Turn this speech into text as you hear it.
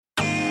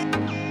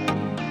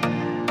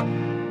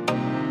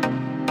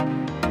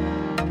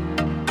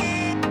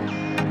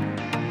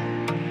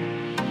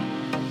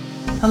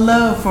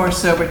Hello, For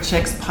Sober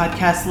Chicks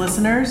podcast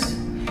listeners.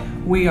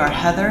 We are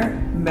Heather,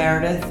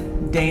 Meredith,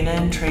 Dayna,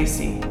 and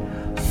Tracy,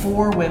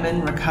 four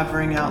women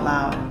recovering out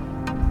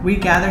loud. We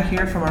gather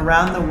here from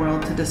around the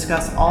world to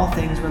discuss all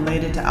things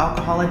related to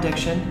alcohol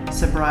addiction,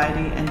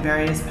 sobriety, and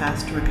various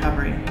paths to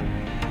recovery.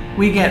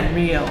 We get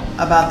real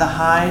about the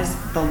highs,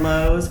 the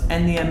lows,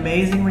 and the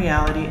amazing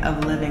reality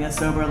of living a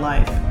sober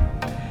life.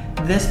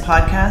 This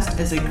podcast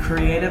is a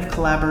creative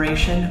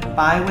collaboration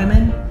by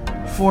women,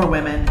 for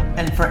women,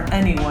 and for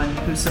anyone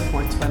who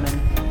supports women.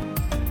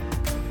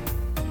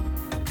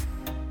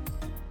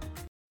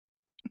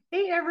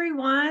 Hey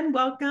everyone,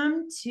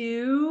 welcome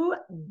to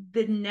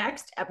the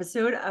next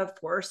episode of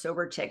For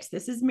Sober Chicks.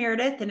 This is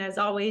Meredith, and as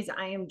always,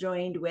 I am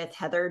joined with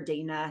Heather,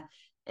 Dayna,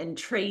 and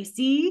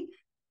Tracy.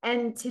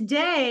 And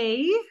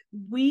today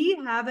we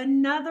have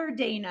another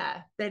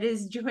Dayna that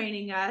is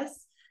joining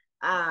us,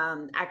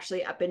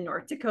 actually up in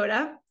North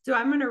Dakota. So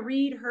I'm going to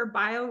read her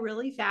bio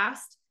really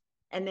fast,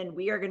 and then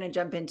we are going to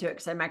jump into it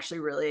because I'm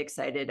actually really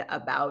excited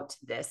about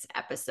this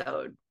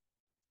episode.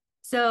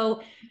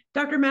 So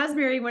Dr.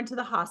 Masbury went to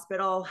the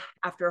hospital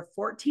after a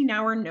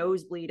 14-hour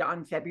nosebleed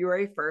on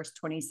February 1st,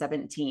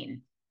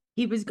 2017.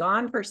 He was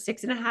gone for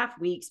 6.5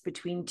 weeks,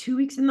 between 2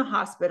 weeks in the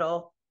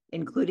hospital,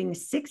 including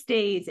 6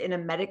 days in a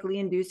medically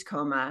induced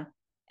coma,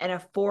 and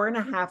a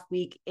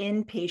 4.5-week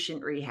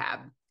inpatient rehab.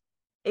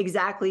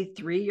 Exactly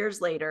 3 years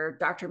later,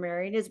 Dr.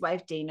 Mary and his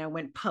wife, Dayna,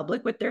 went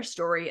public with their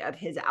story of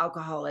his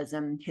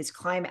alcoholism, his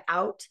climb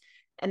out,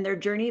 and their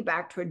journey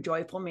back to a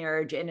joyful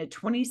marriage in a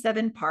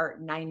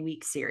 27-part,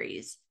 9-week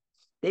series.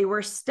 They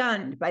were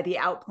stunned by the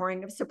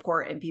outpouring of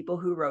support and people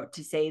who wrote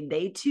to say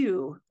they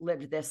too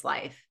lived this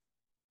life.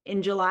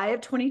 In July of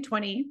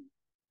 2020,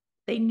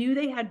 they knew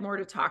they had more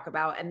to talk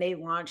about, and they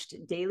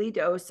launched Daily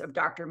Dose of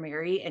Dr.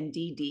 Mary and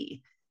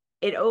DD.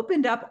 It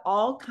opened up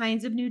all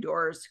kinds of new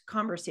doors,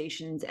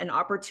 conversations, and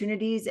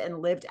opportunities,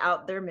 and lived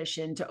out their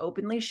mission to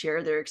openly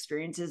share their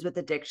experiences with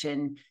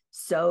addiction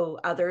so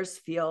others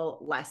feel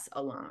less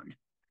alone.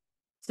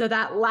 So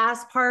that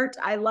last part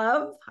I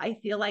love. I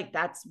feel like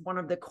that's one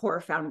of the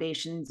core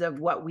foundations of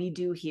what we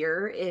do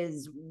here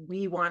is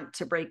we want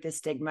to break the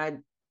stigma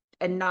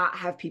and not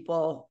have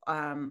people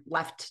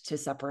left to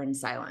suffer in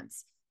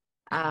silence.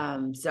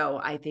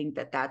 So I think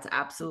that that's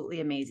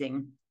absolutely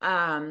amazing.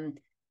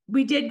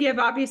 We did give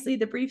obviously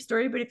the brief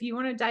story, but if you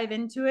want to dive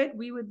into it,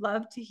 we would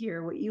love to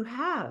hear what you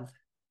have.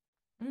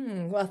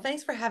 Well,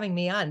 thanks for having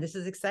me on. This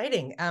is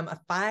exciting. A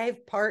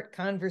 5-part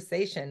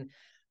conversation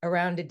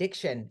around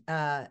addiction,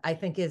 I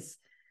think is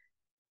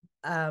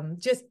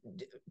just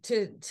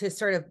to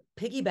sort of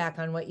piggyback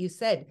on what you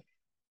said,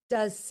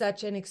 does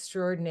such an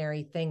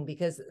extraordinary thing,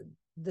 because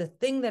the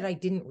thing that I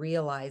didn't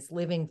realize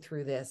living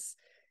through this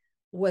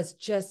was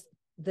just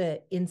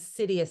the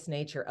insidious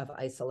nature of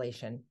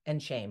isolation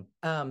and shame.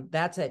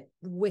 That's a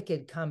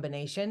wicked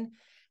combination.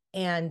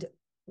 And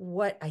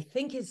what I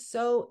think is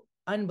so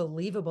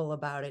unbelievable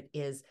about it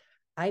is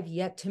I've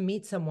yet to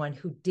meet someone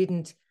who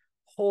didn't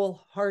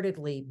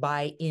wholeheartedly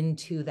buy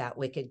into that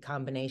wicked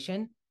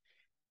combination.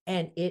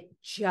 And it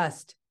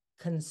just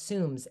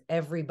consumes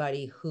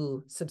everybody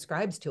who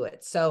subscribes to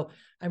it. So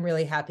I'm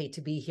really happy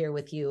to be here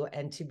with you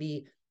and to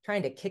be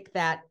trying to kick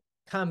that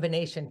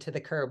combination to the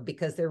curb,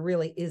 because there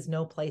really is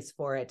no place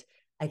for it,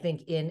 I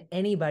think, in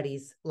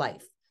anybody's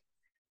life.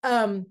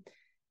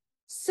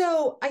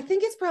 So I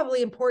think it's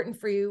probably important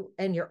for you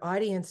and your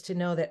audience to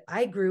know that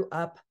I grew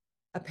up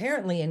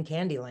apparently in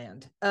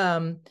Candyland.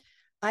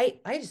 I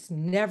just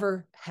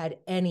never had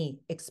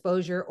any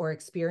exposure or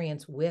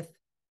experience with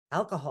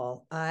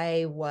alcohol.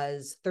 I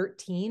was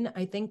 13,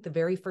 I think, the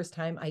very first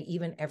time I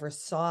even ever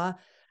saw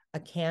a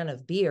can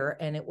of beer,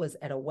 and it was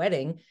at a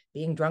wedding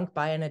being drunk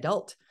by an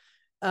adult.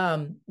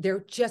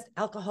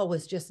 Alcohol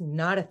was just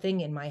not a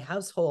thing in my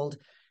household.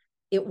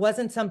 It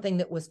wasn't something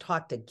that was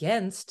talked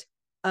against.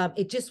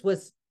 It just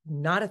was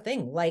not a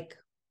thing. Like,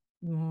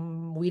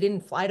 we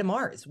didn't fly to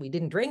Mars. We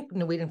didn't drink.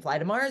 No, we didn't fly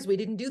to Mars. We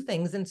didn't do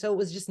things. And so it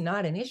was just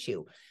not an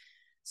issue.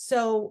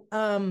 So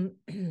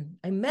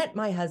I met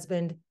my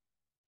husband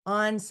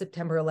on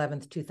September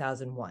 11th,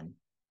 2001.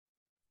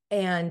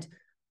 And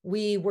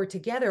we were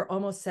together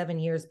almost 7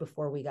 years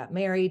before we got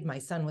married. My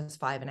son was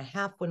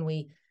 5.5 when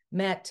we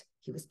met.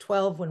 He was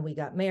 12 when we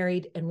got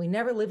married, and we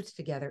never lived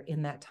together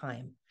in that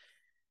time.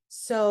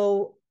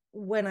 So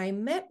when I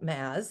met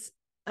Maz,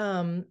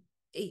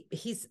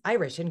 he's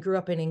Irish and grew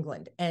up in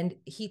England. And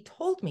he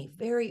told me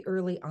very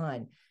early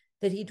on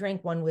that he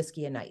drank 1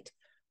 whiskey a night,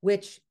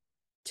 which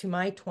to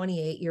my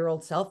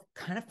 28-year-old self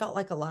kind of felt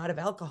like a lot of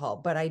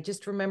alcohol. But I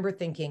just remember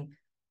thinking,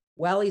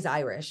 well, he's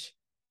Irish.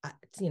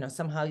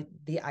 Somehow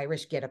the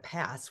Irish get a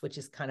pass, which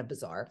is kind of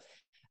bizarre.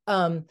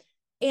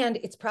 And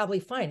it's probably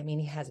fine. I mean,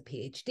 he has a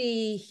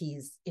PhD.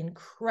 He's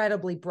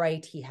incredibly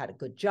bright. He had a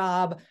good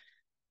job.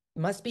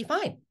 Must be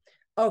fine.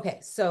 Okay,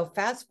 so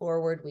fast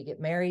forward, we get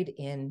married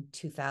in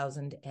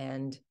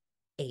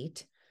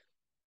 2008.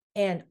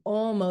 And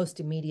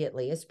almost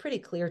immediately, it's pretty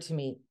clear to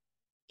me,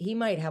 he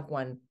might have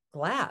 1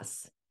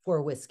 glass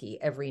for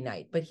whiskey every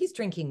night, but he's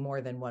drinking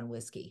more than 1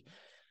 whiskey.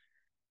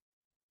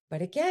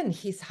 But again,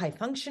 he's high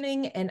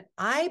functioning. And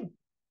I,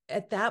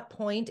 at that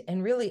point,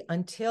 and really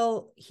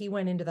until he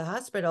went into the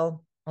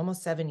hospital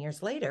almost 7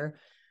 years later,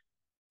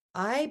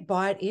 I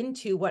bought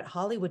into what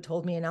Hollywood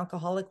told me an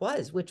alcoholic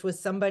was, which was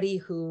somebody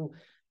who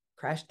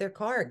crashed their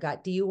car,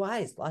 got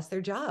DUIs, lost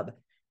their job.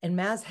 And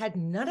Maz had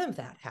none of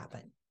that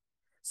happen.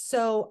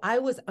 So I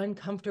was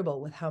uncomfortable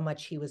with how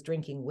much he was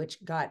drinking,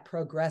 which got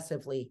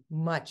progressively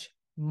much,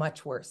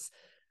 much worse.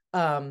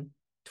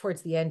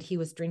 Towards the end, he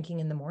was drinking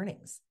in the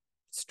mornings,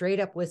 straight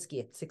up whiskey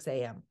at 6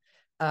 a.m.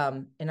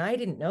 And I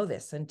didn't know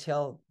this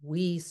until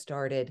we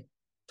started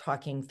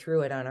talking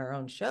through it on our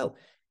own show.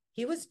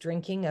 He was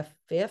drinking a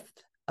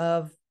fifth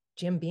of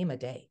Jim Beam a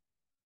day.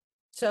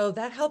 So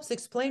that helps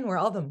explain where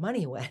all the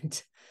money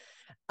went.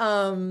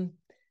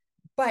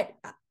 But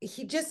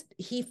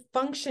he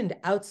functioned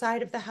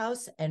outside of the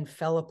house and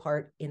fell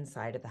apart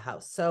inside of the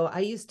house. So I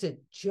used to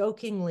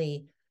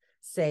jokingly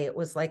say it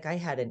was like I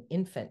had an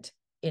infant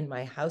in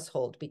my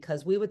household,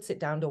 because we would sit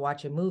down to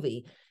watch a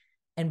movie,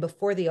 and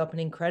before the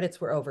opening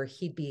credits were over,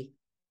 he'd be,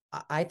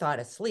 I thought,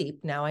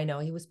 asleep. Now I know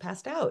he was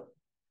passed out.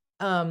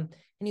 And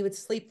he would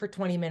sleep for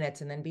 20 minutes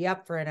and then be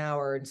up for an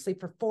hour and sleep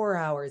for 4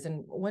 hours.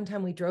 And one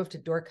time we drove to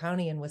Door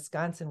County in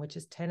Wisconsin, which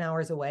is 10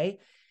 hours away.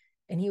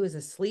 And he was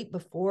asleep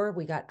before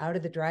we got out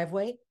of the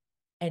driveway.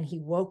 And he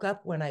woke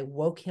up when I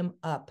woke him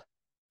up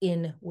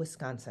in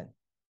Wisconsin.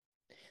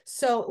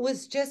 So it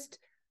was just,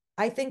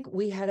 I think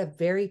we had a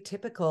very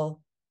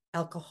typical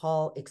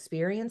alcohol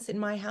experience in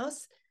my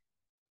house.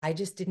 I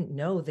just didn't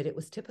know that it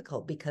was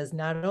typical, because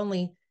not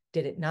only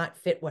did it not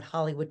fit what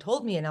Hollywood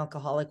told me an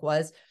alcoholic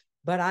was,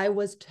 but I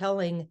was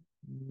telling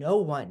no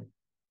one.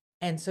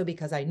 And so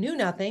because I knew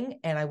nothing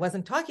and I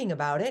wasn't talking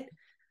about it,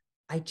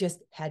 I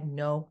just had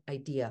no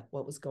idea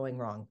what was going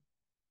wrong.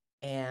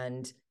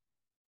 And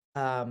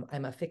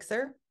I'm a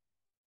fixer.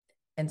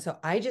 And so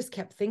I just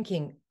kept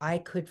thinking I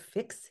could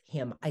fix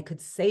him. I could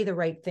say the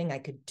right thing. I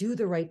could do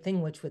the right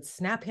thing, which would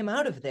snap him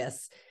out of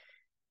this,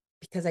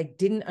 because I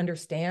didn't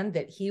understand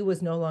that he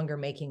was no longer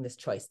making this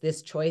choice.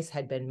 This choice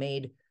had been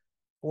made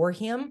for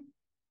him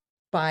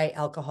by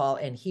alcohol,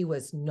 and he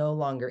was no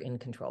longer in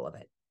control of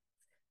it.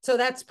 So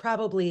that's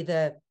probably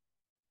the,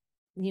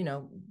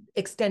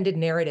 extended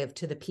narrative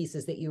to the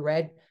pieces that you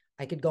read.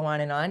 I could go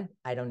on and on.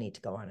 I don't need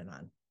to go on and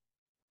on.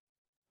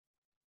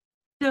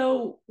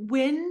 So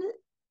when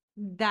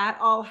that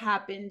all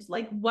happened,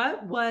 like,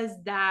 what was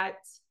that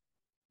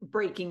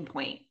breaking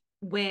point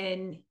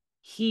when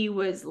he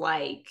was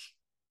like,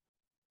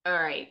 all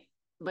right,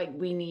 like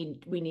we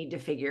need to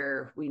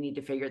figure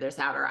this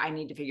out, or I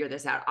need to figure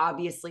this out?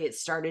 Obviously it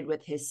started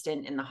with his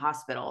stint in the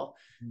hospital.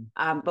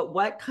 But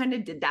what kind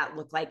of did that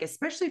look like,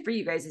 especially for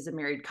you guys as a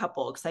married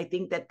couple? Because I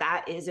think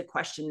that is a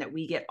question that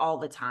we get all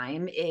the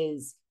time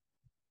is,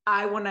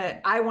 I want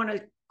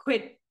to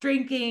quit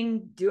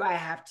drinking. Do I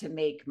have to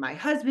make my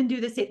husband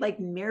do the same? Like,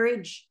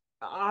 marriage,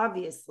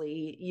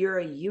 obviously you're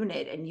a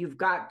unit and you've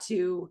got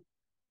to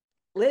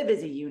live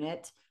as a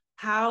unit.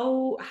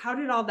 How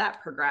did all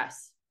that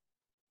progress?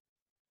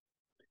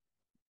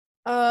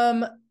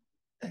 Well,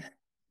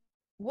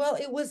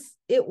 it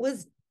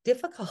was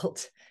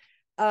difficult,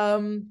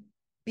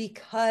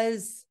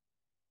 because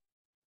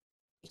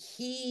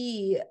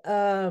he,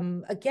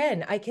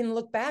 again, I can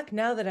look back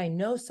now that I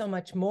know so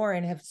much more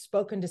and have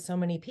spoken to so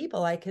many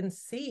people. I can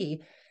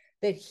see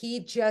that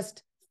he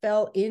just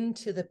fell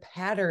into the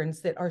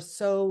patterns that are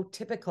so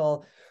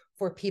typical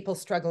for people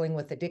struggling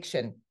with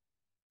addiction.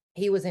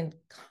 He was in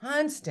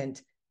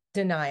constant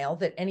denial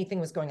that anything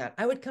was going on.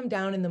 I would come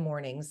down in the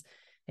mornings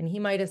and he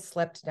might have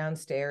slept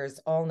downstairs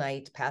all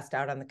night, passed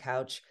out on the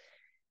couch.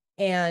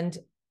 And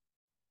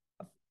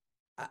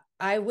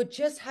I would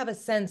just have a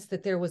sense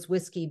that there was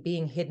whiskey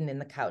being hidden in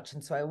the couch.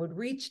 And so I would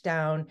reach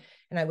down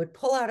and I would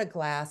pull out a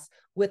glass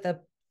with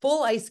a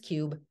full ice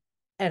cube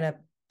and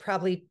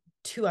probably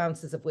 2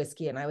 ounces of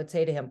whiskey. And I would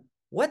say to him,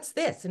 "What's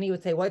this?" And he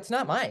would say, "Well, it's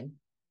not mine."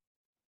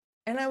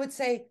 And I would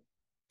say,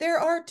 "There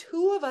are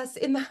 2 of us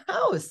in the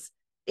house.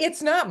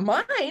 It's not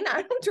mine.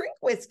 I don't drink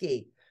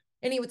whiskey."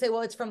 And he would say,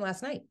 "Well, it's from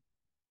last night."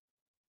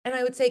 And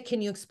I would say,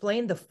 "Can you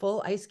explain the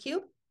full ice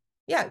cube?"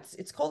 "Yeah,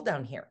 it's cold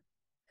down here."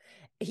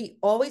 He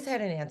always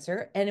had an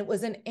answer, and it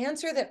was an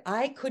answer that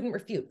I couldn't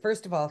refute.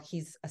 First of all,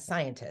 he's a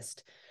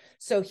scientist,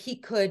 so he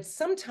could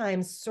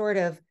sometimes sort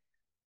of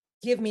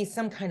give me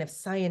some kind of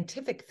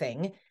scientific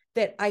thing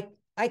that I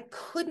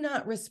could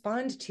not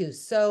respond to.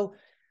 So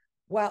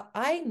while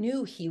I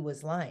knew he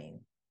was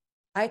lying,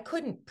 I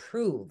couldn't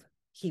prove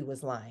he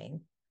was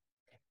lying.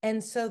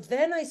 And so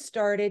then I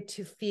started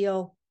to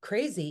feel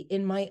crazy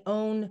in my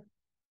own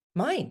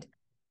mind.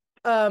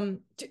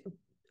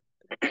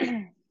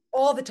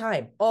 All the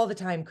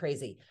time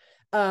crazy.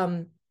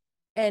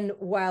 And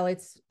while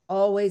it's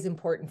always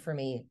important for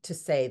me to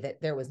say that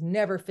there was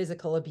never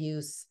physical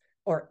abuse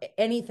or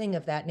anything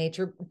of that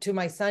nature to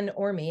my son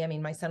or me. I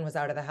mean, my son was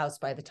out of the house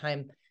by the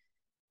time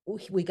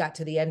we got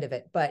to the end of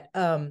it, but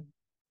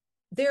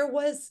there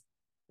was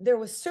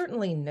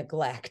certainly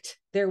neglect.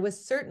 There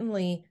was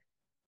certainly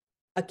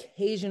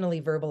occasionally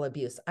verbal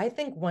abuse. I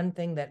think one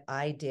thing that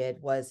I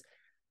did was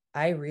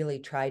I really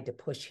tried to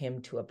push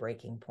him to a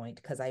breaking point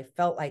because I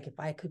felt like if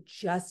I could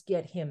just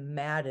get him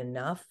mad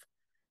enough,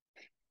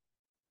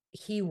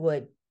 he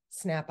would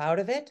snap out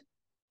of it.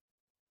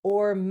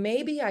 Or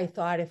maybe I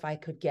thought if I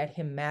could get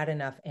him mad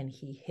enough and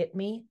he hit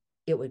me,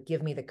 it would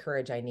give me the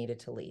courage I needed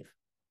to leave.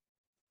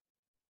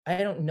 I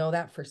don't know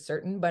that for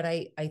certain, but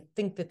I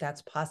think that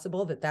that's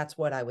possible, that that's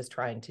what I was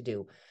trying to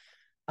do.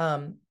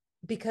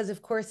 Because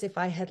of course, if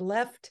I had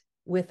left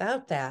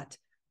without that,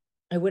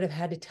 I would have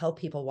had to tell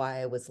people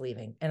why I was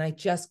leaving. And I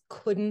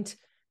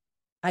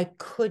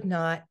could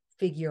not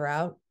figure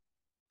out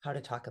how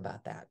to talk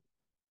about that.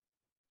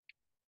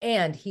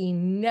 And he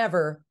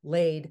never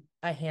laid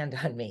a hand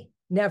on me,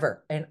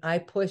 never. And I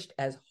pushed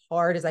as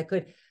hard as I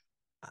could.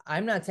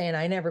 I'm not saying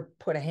I never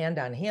put a hand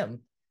on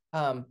him.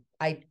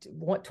 I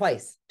went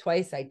twice.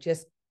 I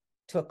just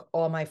took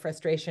all my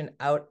frustration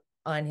out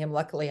on him.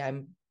 Luckily,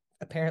 I'm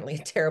apparently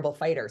a terrible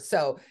fighter,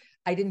 so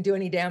I didn't do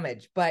any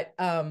damage. But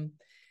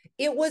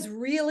it was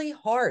really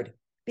hard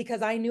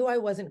because I knew I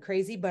wasn't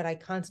crazy, but I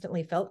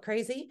constantly felt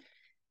crazy.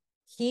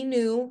 He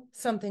knew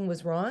something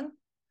was wrong,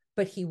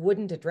 but he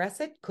wouldn't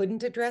address it,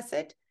 couldn't address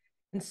it.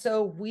 And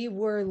so we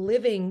were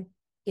living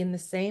in the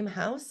same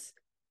house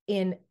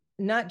in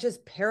not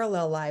just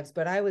parallel lives,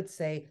 but I would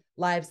say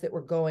lives that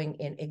were going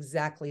in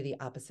exactly the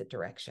opposite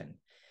direction.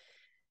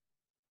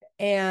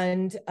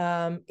 And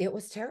it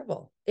was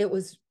terrible. It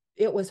was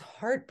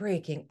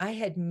heartbreaking. I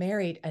had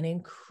married an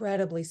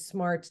incredibly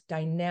smart,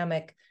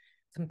 dynamic,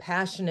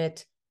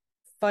 compassionate,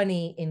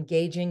 funny,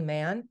 engaging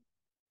man.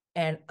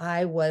 And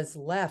I was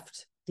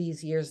left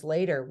these years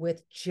later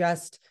with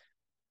just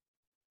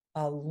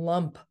a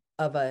lump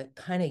of a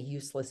kind of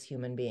useless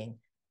human being.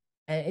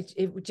 And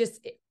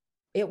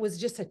it was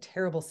just a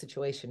terrible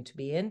situation to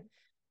be in,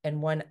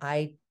 and one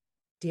I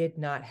did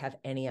not have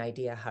any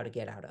idea how to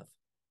get out of.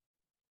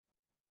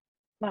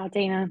 Wow,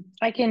 Dayna,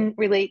 I can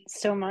relate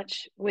so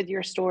much with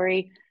your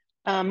story.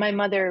 My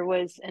mother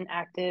was an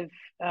active,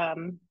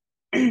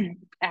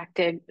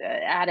 active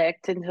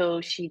addict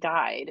until she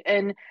died,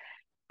 and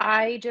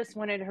I just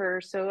wanted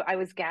her. So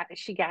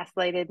she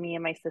gaslighted me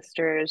and my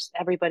sisters,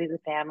 everybody in the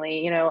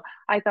family.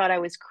 I thought I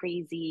was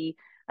crazy,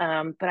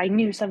 but I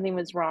knew something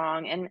was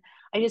wrong, and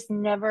I just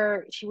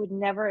never. She would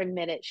never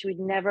admit it. She would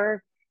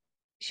never.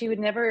 Just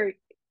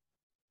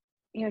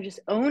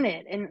own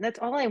it, and that's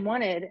all I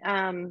wanted.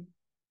 And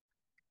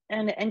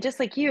just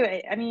like you,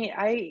 I mean,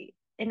 I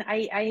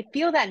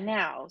feel that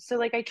now. So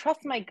like I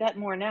trust my gut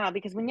more now,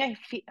 because when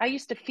I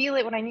used to feel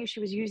it when I knew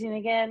she was using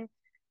again.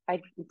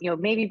 I'd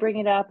maybe bring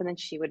it up, and then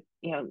she would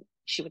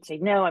say,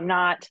 no, I'm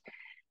not.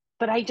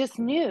 But I just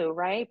knew,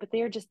 right? But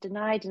they're just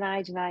deny.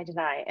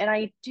 And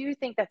I do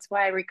think that's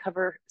why I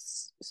recover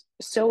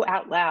so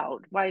out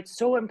loud, why it's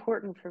so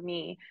important for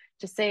me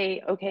to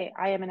say, okay,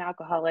 I am an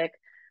alcoholic.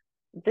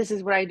 This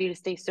is what I do to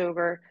stay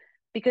sober,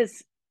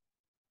 because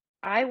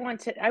I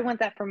want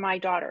that for my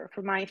daughter,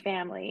 for my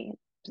family.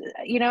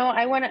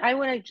 I want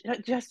to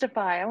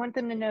justify. I want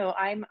them to know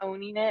I'm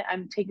owning it.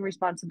 I'm taking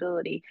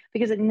responsibility,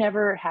 because it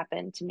never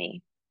happened to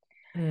me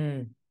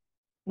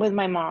with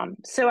my mom.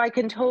 So I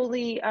can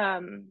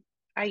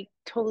I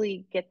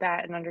totally get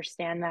that and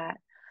understand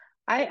that.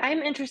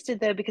 I'm interested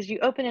though, because you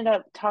open it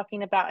up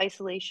talking about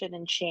isolation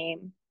and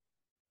shame.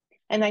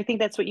 And I think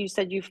that's what you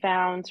said you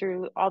found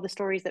through all the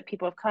stories that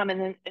people have come, and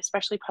then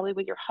especially probably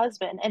with your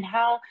husband, and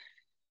how,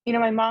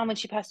 my mom, when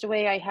she passed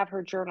away, I have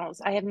her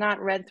journals. I have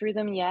not read through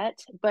them yet,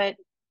 but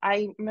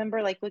I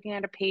remember like looking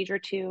at a page or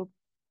two,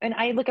 and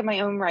I look at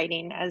my own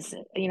writing as,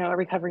 a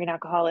recovering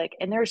alcoholic,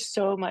 and there's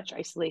so much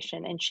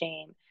isolation and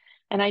shame.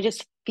 And I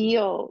just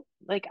feel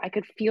like I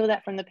could feel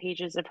that from the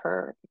pages of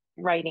her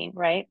writing,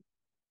 right?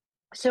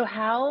 So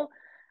how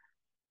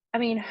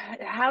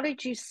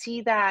did you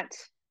see that?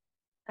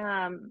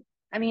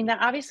 That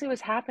obviously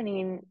was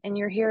happening, and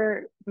you're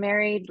here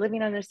married,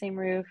 living under the same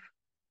roof,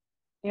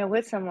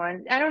 with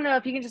someone. I don't know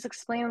if you can just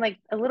explain like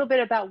a little bit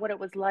about what it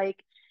was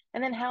like,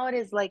 and then how it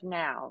is like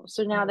now.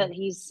 So now that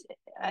he's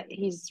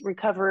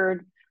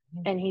recovered,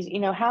 and he's,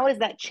 how has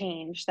that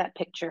changed, that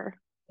picture?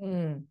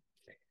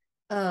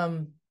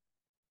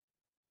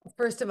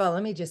 First of all,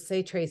 let me just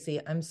say, Tracy,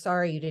 I'm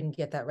sorry you didn't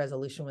get that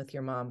resolution with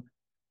your mom.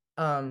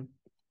 I've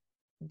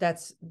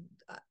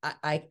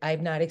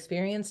not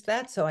experienced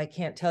that, so I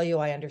can't tell you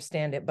I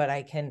understand it, but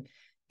I can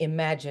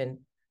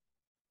imagine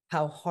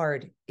how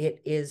hard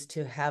it is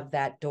to have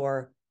that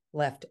door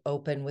left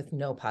open with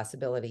no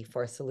possibility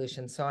for a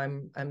solution. So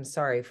I'm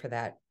sorry for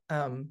that.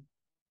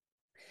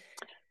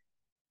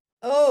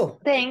 Oh,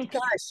 thanks.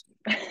 Gosh.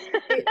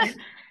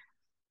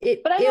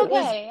 But I'm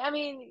okay.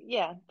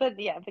 But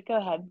go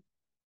ahead.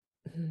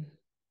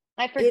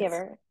 I forgive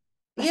her.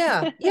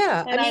 Yeah.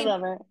 And I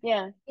love her.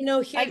 Yeah.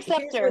 I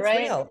accept her,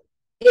 right? Real.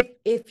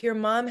 If your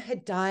mom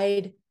had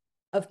died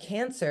of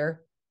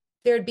cancer,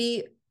 there'd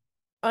be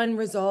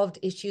unresolved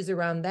issues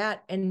around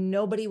that, and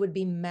nobody would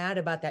be mad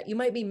about that. You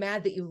might be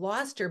mad that you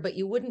lost her, but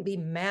you wouldn't be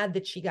mad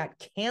that she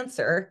got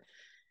cancer.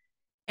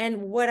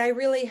 And what I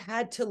really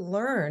had to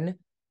learn,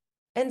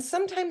 and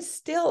sometimes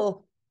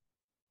still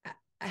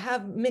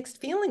have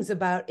mixed feelings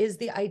about, is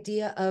the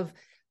idea of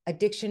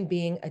addiction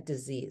being a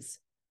disease.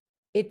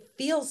 It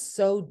feels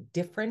so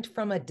different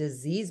from a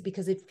disease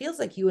because it feels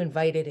like you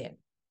invite it in.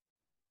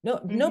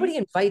 Nobody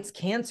invites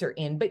cancer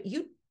in, but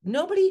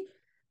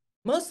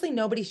mostly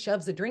nobody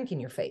shoves a drink in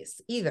your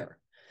face either.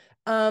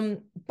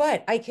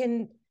 But I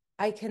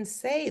can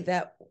say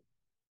that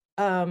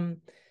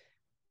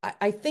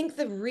I think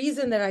the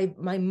reason that I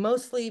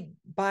mostly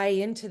buy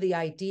into the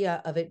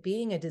idea of it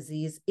being a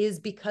disease is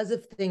because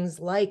of things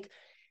like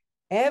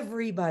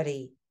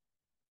everybody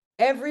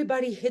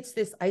hits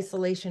this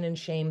isolation and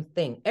shame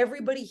thing.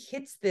 Everybody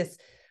hits this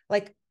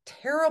like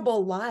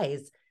terrible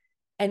lies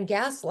and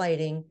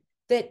gaslighting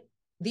that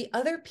the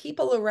other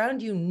people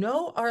around you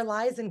know are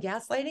lies and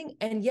gaslighting,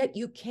 and yet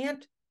you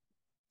can't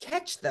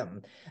catch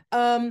them.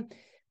 An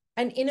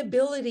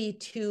inability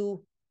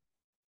to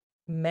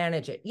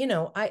manage it.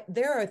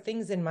 There are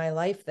things in my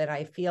life that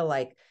I feel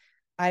like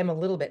I'm a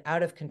little bit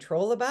out of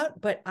control about,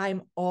 but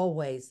I'm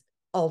always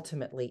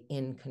ultimately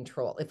in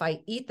control. If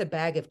I eat the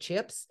bag of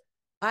chips,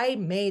 I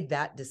made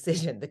that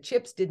decision. The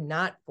chips did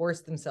not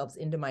force themselves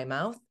into my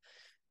mouth.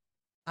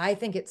 I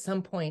think at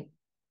some point,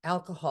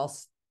 alcohol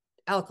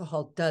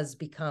does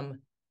become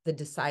the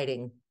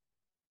deciding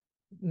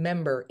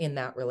member in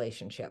that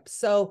relationship.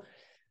 So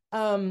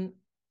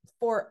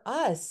for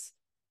us,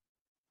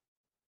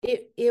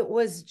 it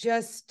was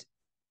just,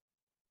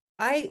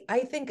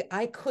 I think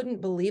I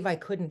couldn't believe I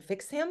couldn't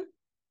fix him.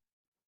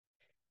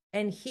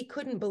 And he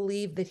couldn't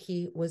believe that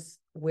he was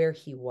where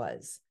he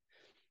was.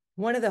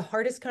 One of the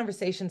hardest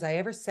conversations I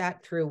ever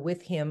sat through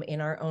with him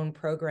in our own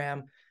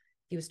program,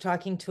 he was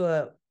talking to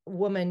a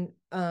woman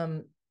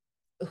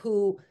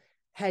who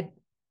had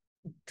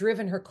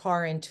driven her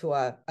car into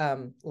a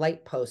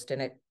light post,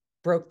 and it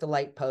broke the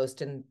light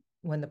post. And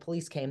when the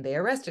police came, they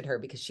arrested her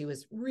because she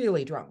was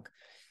really drunk.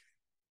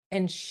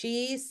 And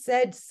she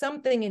said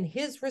something, and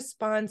his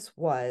response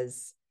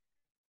was,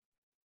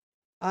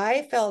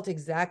 I felt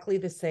exactly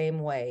the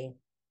same way.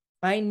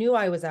 I knew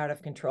I was out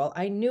of control.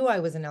 I knew I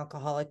was an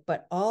alcoholic,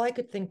 but all I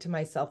could think to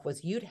myself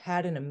was, you'd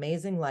had an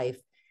amazing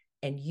life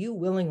and you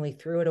willingly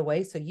threw it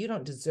away. So you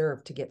don't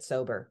deserve to get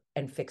sober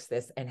and fix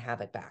this and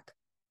have it back.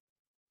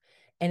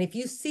 And if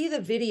you see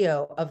the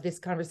video of this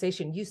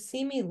conversation, you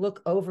see me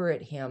look over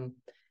at him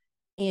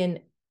in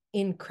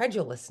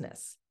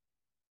incredulousness,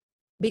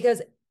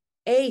 because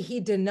he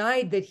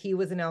denied that he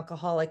was an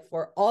alcoholic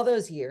for all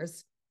those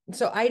years.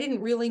 So I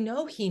didn't really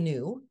know he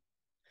knew.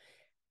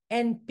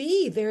 And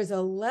B, there's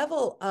a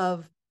level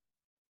of,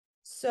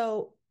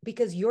 so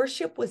because your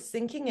ship was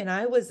sinking and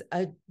I was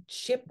a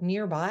ship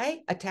nearby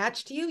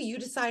attached to you, you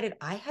decided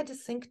I had to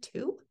sink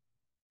too.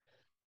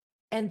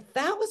 And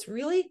that was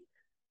really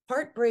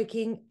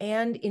heartbreaking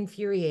and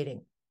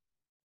infuriating,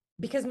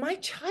 because my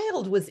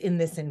child was in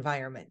this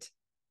environment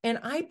and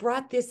I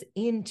brought this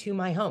into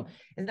my home.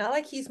 It's not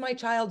like he's my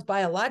child's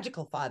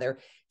biological father.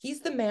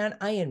 He's the man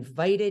I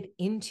invited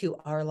into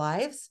our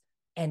lives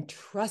and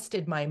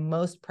trusted my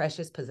most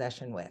precious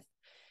possession with.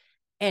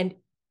 And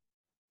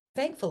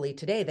thankfully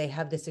today they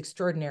have this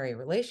extraordinary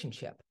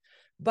relationship.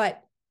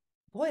 But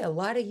boy, a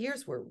lot of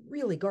years were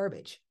really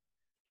garbage.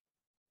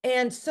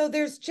 And so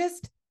there's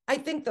just, I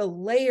think, the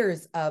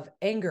layers of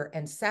anger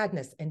and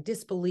sadness and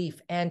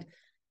disbelief and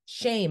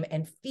shame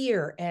and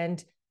fear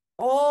and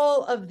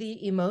all of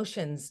the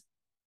emotions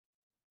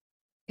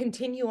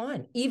continue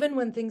on, even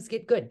when things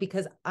get good,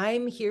 because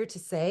I'm here to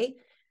say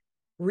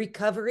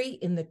recovery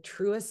in the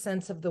truest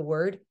sense of the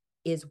word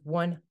is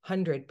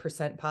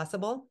 100%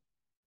 possible.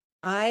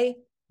 I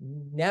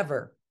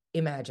never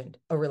imagined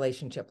a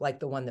relationship like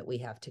the one that we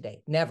have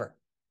today. Never.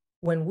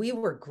 When we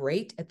were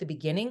great at the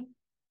beginning,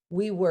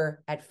 we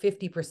were at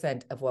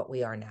 50% of what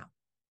we are now.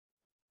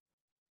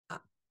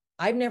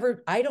 I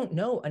don't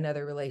know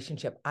another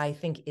relationship I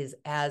think is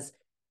as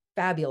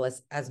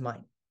fabulous as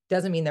mine.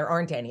 Doesn't mean there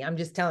aren't any. I'm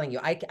just telling you,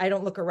 I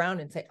don't look around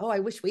and say, oh, I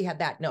wish we had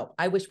that. No,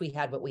 I wish we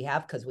had what we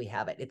have, because we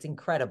have it. It's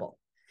incredible.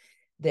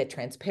 The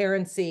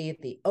transparency,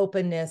 the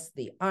openness,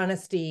 the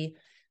honesty,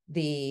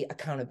 the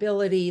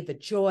accountability, the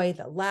joy,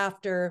 the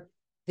laughter,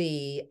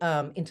 the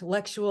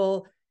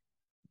intellectual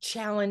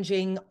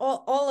challenging,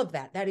 all of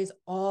that is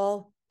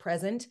all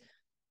present.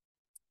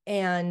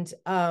 And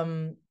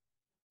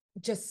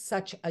just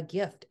such a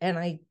gift. And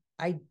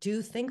I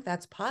do think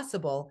that's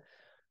possible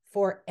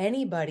for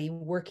anybody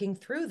working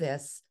through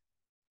this,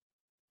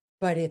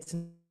 but it's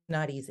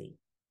not easy.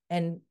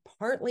 And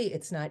partly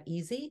it's not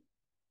easy.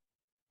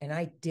 And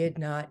I did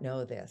not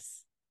know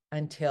this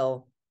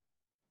until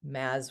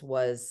Maz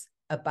was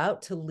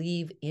about to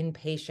leave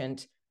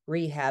inpatient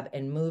rehab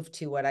and move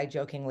to what I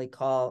jokingly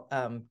call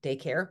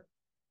daycare,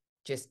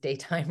 just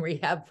daytime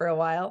rehab for a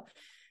while.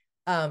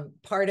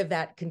 Part of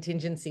that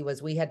contingency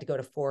was we had to go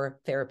to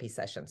 4 therapy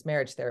sessions,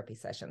 marriage therapy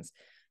sessions.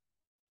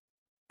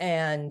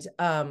 And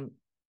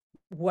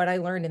what I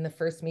learned in the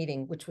first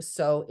meeting, which was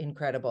so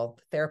incredible,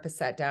 the therapist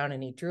sat down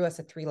and he drew us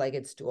a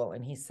 3-legged stool.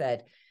 And he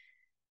said,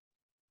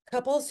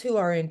 couples who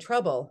are in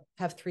trouble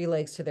have 3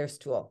 legs to their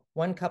stool.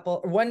 One couple,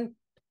 or one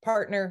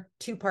partner,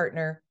 2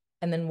 partner,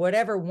 and then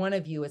whatever one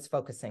of you is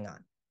focusing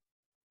on.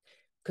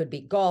 could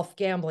be golf,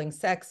 gambling,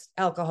 sex,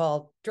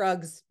 alcohol,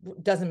 drugs,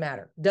 doesn't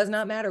matter. Does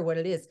not matter what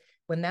it is.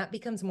 When that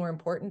becomes more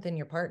important than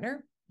your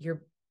partner,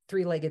 your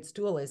three-legged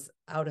stool is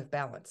out of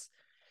balance.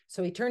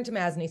 So he turned to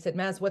Maz and he said,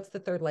 Maz, what's the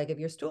third leg of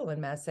your stool?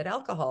 And Maz said,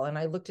 alcohol. And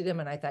I looked at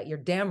him and I thought, you're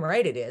damn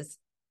right it is.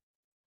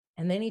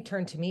 And then he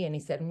turned to me and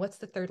he said, and what's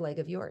the third leg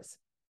of yours?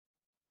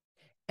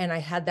 And I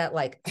had that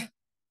like,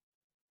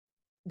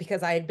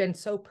 because I had been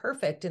so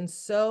perfect and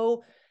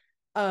so,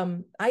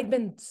 I'd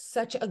been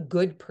such a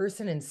good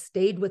person and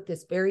stayed with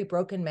this very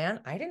broken man.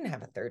 I didn't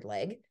have a third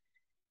leg.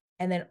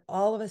 And then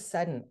all of a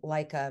sudden,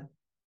 like a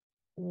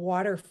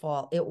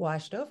waterfall, it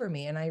washed over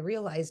me. And I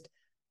realized,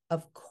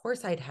 of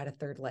course, I'd had a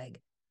third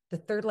leg. The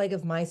third leg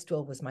of my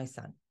stool was my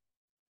son.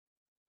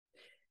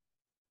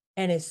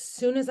 And as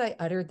soon as I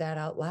uttered that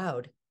out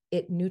loud,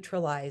 it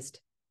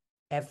neutralized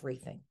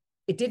everything.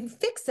 It didn't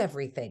fix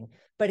everything,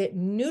 but it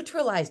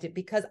neutralized it,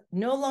 because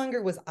no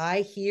longer was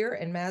I here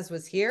and Maz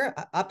was here,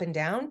 up and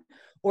down,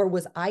 or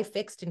was I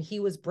fixed and he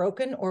was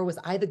broken, or was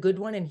I the good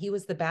one and he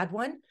was the bad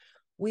one.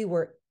 We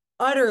were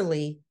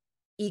utterly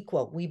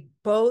equal. We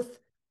both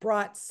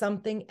brought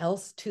something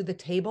else to the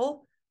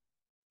table,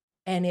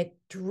 and it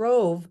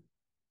drove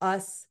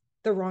us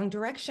the wrong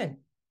direction.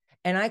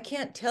 And I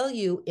can't tell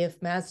you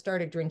if Maz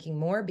started drinking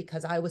more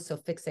because I was so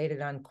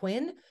fixated on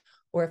Quinn,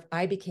 or if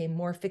I became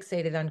more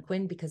fixated on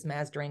Quinn because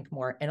Maz drank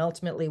more. And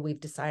ultimately,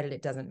 we've decided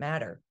it doesn't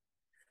matter.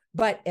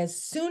 But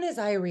as soon as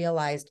I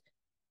realized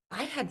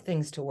I had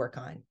things to work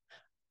on,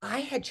 I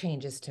had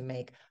changes to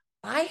make,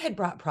 I had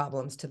brought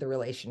problems to the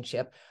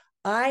relationship,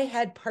 I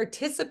had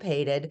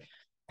participated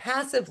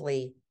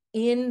passively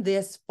in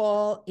this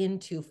fall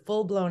into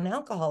full-blown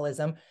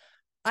alcoholism,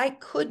 I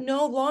could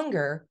no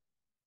longer,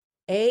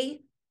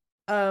 A,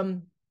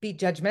 be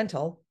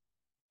judgmental,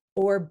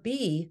 or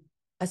B,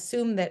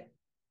 assume that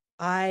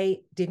I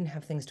didn't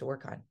have things to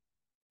work on.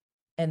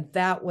 And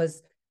that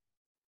was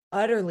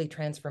utterly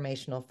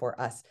transformational for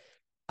us.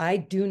 I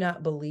do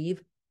not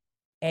believe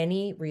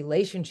any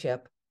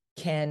relationship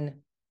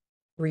can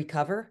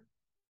recover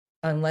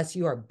unless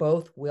you are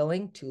both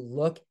willing to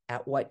look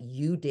at what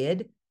you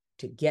did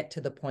to get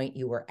to the point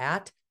you were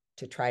at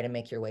to try to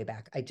make your way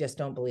back. I just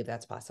don't believe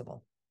that's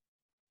possible.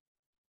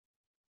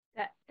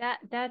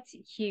 That's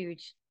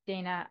huge,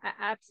 Dayna.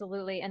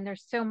 Absolutely. And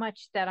there's so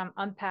much that I'm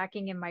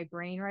unpacking in my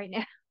brain right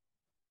now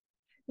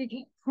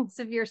because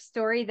of your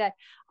story, that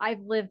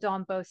I've lived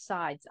on both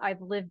sides.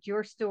 I've lived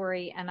your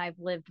story and I've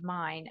lived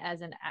mine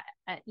as an,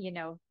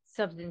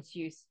 substance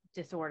use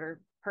disorder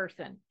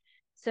person.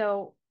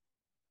 So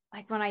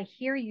like when I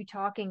hear you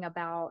talking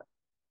about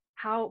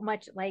how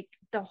much, like,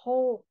 the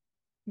whole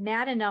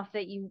mad enough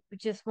that you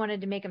just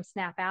wanted to make him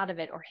snap out of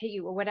it or hit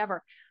you or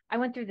whatever. I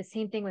went through the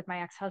same thing with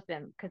my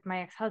ex-husband, because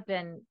my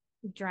ex-husband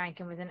drank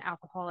and was an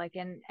alcoholic,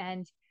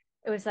 and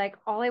it was like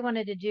all I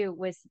wanted to do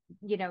was,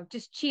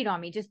 just cheat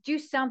on me, just do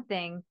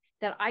something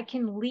that I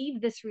can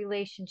leave this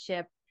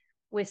relationship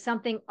with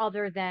something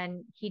other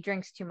than he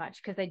drinks too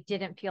much, because I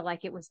didn't feel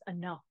like it was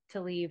enough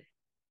to leave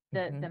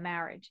the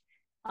marriage.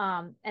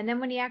 And then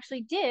when he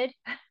actually did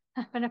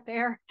have an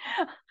affair,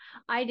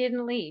 I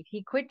didn't leave.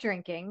 He quit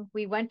drinking.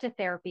 We went to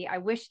therapy. I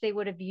wish they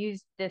would have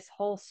used this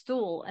whole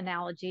stool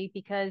analogy,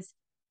 because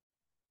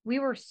we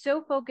were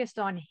so focused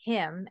on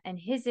him and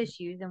his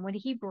issues and what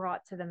he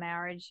brought to the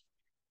marriage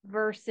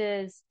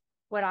versus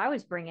what I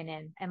was bringing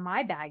in and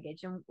my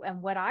baggage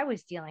and what I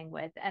was dealing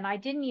with. And I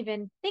didn't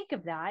even think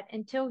of that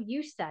until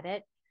you said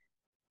it.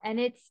 And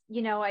it's,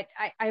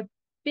 I've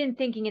been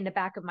thinking in the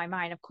back of my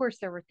mind, of course,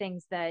 there were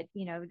things that,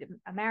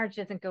 a marriage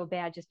doesn't go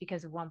bad just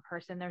because of one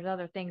person. There's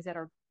other things that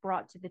are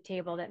brought to the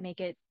table that make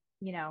it,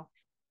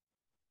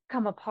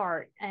 come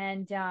apart.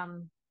 And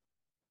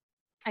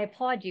I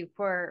applaud you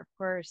for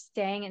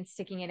staying and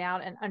sticking it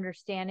out and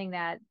understanding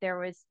that there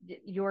was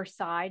your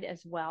side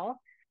as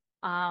well.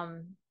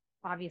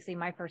 Obviously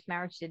my first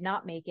marriage did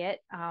not make it,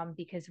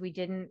 because we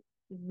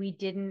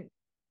didn't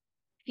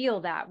feel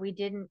that. We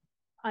didn't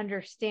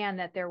understand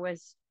that there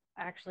was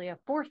actually a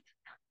fourth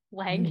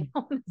leg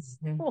on the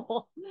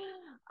stool.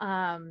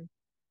 And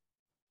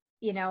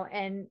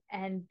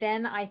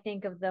then I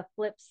think of the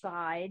flip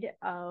side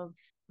of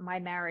my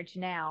marriage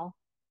now,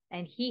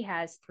 and he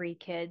has 3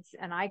 kids,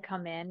 and I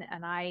come in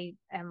and I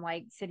am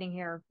like sitting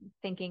here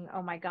thinking,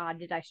 oh my God,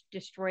 did I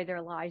destroy their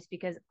lives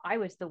because I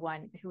was the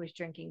one who was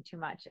drinking too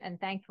much? And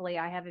thankfully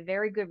I have a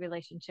very good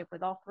relationship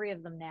with all 3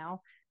 of them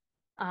now.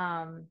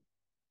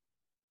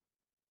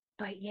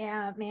 But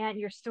yeah, man,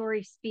 your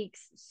story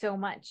speaks so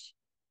much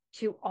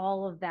to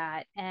all of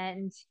that.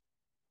 And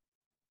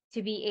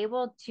to be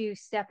able to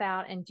step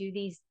out and do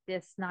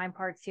this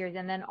 9-part series,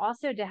 and then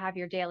also to have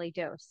your daily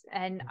dose.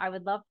 And I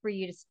would love for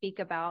you to speak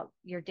about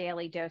your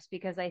daily dose,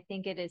 because I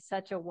think it is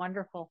such a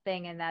wonderful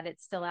thing, and that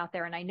it's still out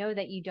there. And I know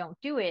that you don't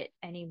do it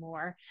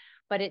anymore,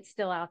 but it's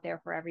still out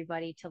there for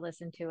everybody to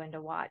listen to and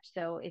to watch.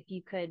 So if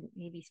you could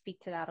maybe speak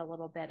to that a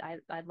little bit,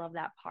 I'd love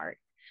that part.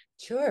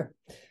 Sure.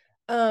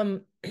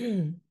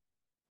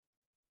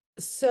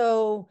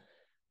 So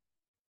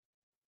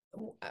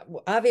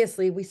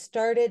obviously we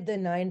started the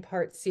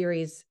 9-part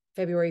series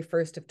February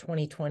 1st of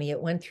 2020.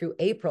 It went through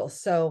April.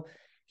 So,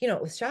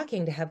 it was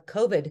shocking to have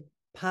COVID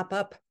pop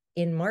up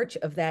in March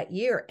of that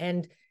year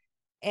and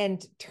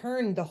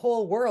turn the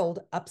whole world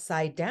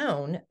upside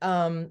down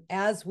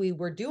as we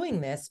were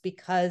doing this,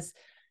 because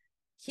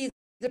he's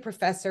a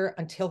professor.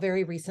 Until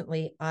very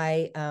recently,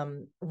 I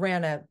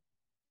ran a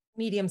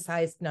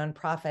medium-sized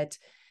nonprofit.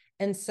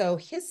 And so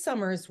his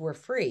summers were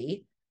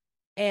free.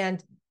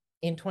 And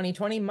in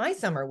 2020, my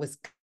summer was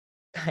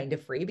kind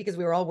of free because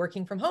we were all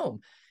working from home.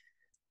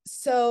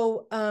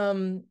 So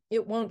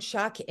it won't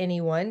shock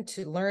anyone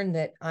to learn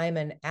that I'm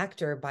an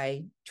actor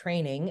by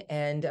training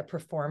and a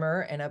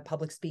performer and a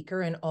public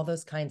speaker and all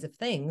those kinds of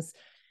things.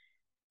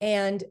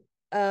 And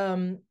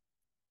I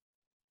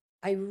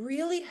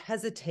really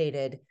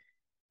hesitated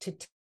to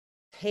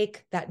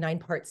take that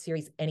 9-part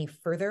series any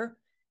further,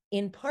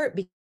 in part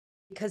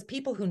because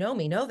people who know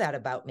me know that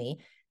about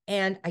me.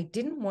 And I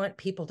didn't want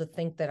people to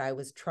think that I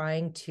was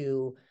trying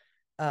to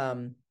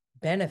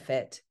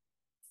benefit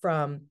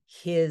from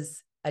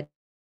his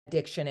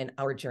addiction and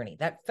our journey.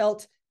 That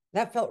felt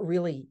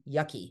really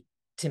yucky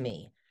to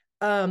me.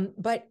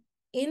 But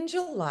in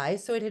July,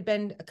 so it had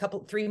been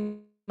 3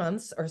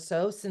 months or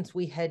so since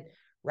we had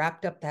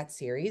wrapped up that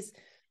series.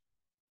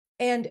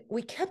 And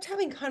we kept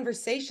having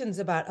conversations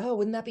about, oh,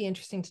 wouldn't that be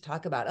interesting to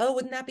talk about? Oh,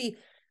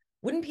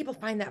 wouldn't people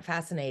find that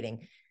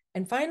fascinating?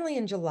 And finally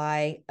in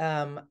July,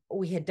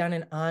 we had done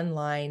an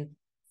online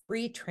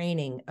free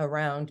training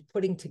around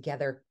putting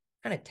together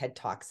kind of TED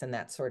Talks and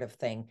that sort of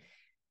thing.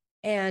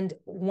 And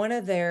one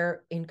of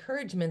their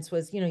encouragements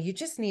was, you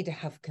just need to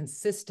have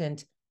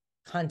consistent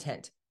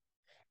content.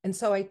 And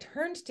so I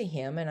turned to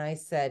him and I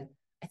said,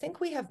 I think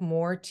we have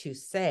more to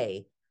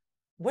say.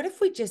 What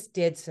if we just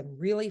did some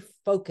really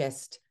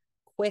focused,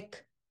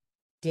 quick,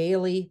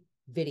 daily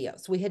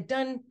videos? We had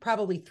done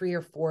probably 3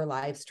 or 4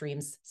 live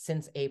streams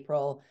since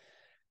April,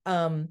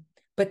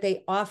 but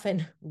they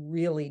often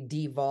really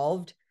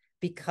devolved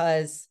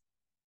because,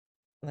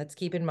 let's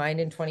keep in mind,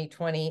 in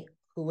 2020,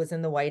 who was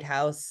in the White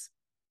House?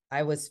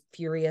 I was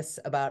furious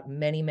about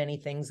many, many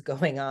things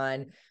going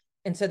on.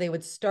 And so they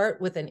would start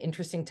with an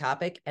interesting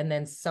topic and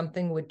then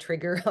something would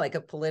trigger like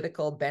a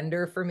political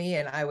bender for me.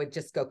 And I would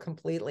just go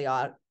completely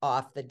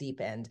off the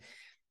deep end.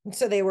 And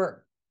so they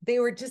were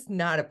just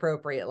not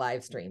appropriate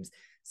live streams.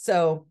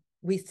 So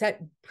we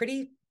set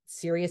pretty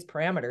serious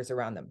parameters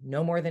around them.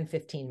 No more than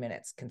 15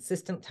 minutes,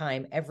 consistent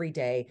time every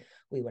day.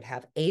 We would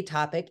have a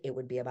topic. It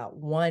would be about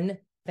one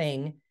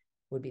thing,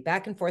 would be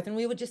back and forth, and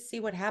we would just see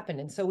what happened.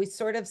 And so we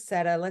sort of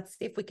said, let's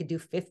see if we could do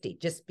 50,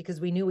 just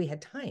because we knew we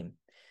had time.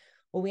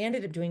 Well, we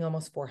ended up doing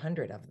almost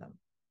 400 of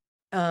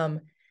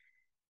them.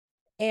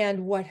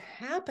 And what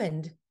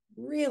happened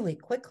really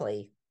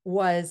quickly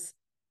was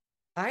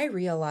I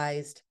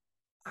realized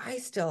I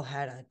still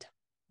had a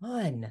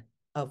ton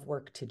of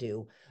work to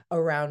do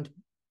around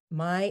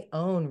my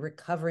own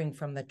recovering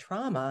from the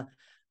trauma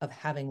of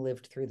having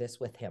lived through this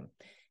with him.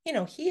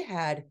 He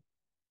had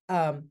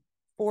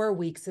 4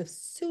 weeks of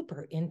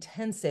super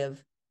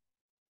intensive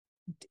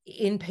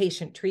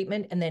inpatient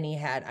treatment. And then he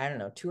had,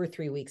 2 or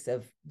 3 weeks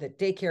of the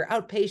daycare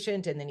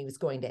outpatient. And then he was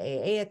going to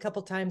AA a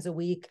couple times a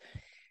week.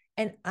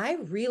 And I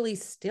really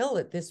still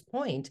at this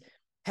point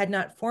had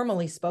not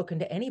formally spoken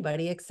to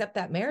anybody except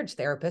that marriage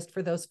therapist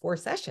for those 4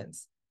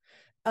 sessions.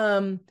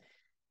 And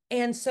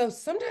so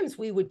sometimes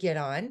we would get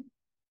on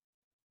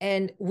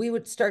and we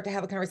would start to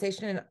have a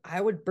conversation and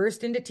I would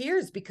burst into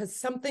tears because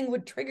something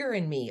would trigger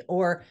in me.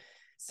 Or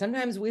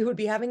sometimes we would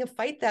be having a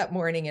fight that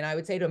morning and I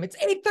would say to him, it's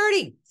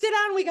 8:30, sit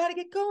down, we got to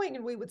get going.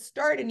 And we would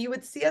start and you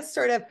would see us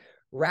sort of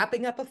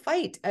wrapping up a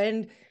fight.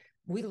 And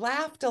we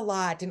laughed a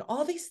lot and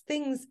all these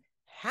things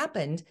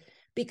happened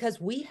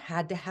because we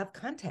had to have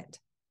content.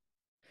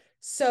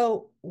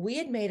 So we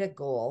had made a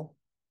goal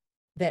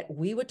that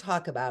we would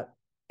talk about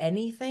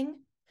anything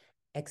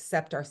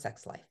except our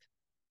sex life.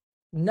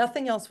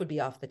 Nothing else would be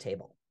off the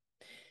table.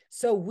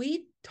 So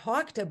we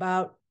talked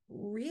about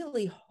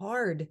really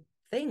hard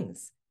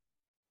things.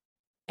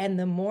 And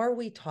the more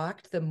we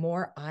talked, the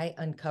more I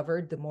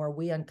uncovered, the more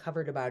we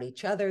uncovered about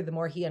each other, the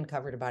more he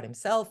uncovered about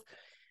himself,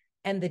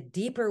 and the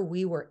deeper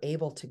we were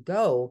able to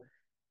go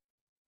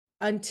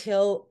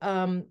until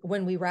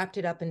when we wrapped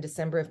it up in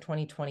December of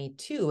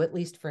 2022, at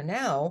least for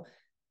now.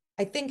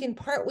 I think in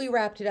part we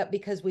wrapped it up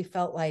because we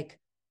felt like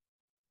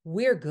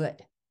we're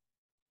good.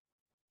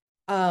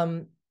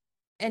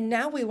 And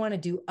now we want to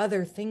do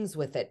other things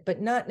with it,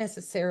 but not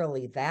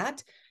necessarily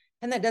that.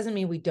 And that doesn't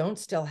mean we don't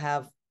still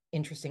have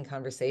interesting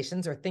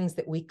conversations or things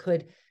that we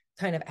could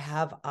kind of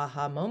have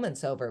aha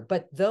moments over.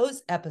 But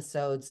those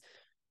episodes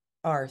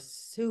are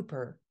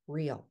super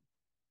real,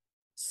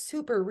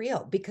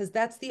 because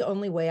that's the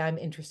only way I'm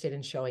interested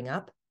in showing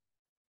up.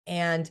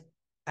 And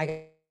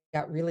I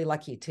got really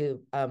lucky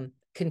to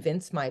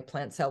convince my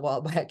plant cell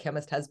wall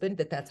biochemist husband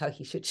that that's how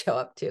he should show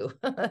up too.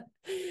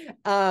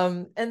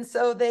 And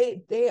so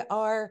they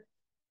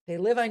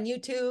live on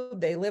YouTube,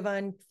 they live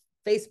on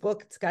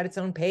Facebook, it's got its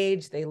own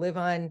page, they live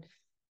on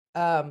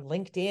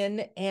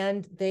LinkedIn,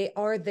 and they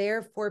are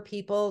there for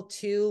people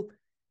to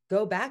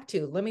go back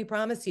to. Let me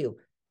promise you,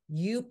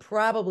 you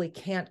probably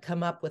can't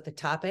come up with a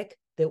topic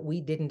that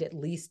we didn't at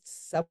least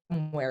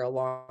somewhere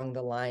along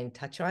the line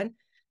touch on.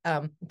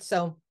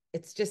 So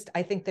it's just,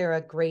 I think they're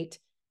a great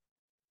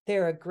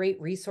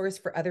resource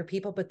for other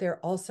people, but they're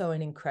also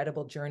an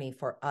incredible journey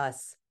for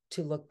us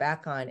to look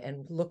back on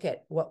and look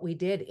at what we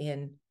did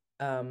in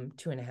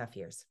 2.5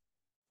 years.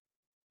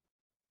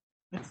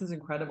 This is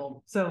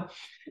incredible. So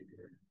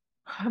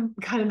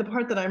kind of the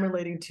part that I'm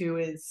relating to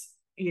is,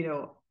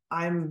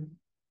 I'm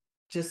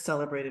just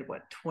celebrated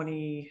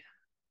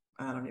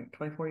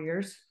 24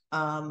 years.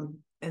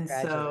 And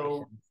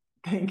so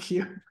thank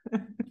you.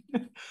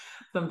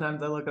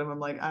 Sometimes I look at them, I'm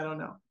like, I don't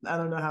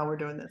know how we're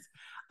doing this.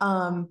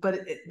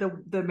 But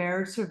the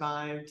marriage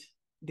survived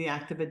the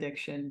active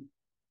addiction,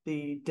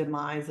 the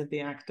demise of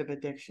the active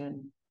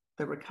addiction,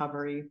 the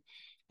recovery.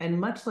 And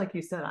much like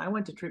you said, I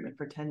went to treatment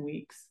for 10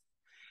 weeks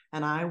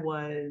and I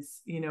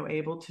was,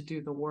 able to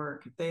do the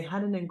work. They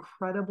had an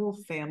incredible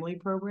family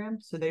program.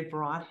 So they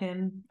brought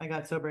him, I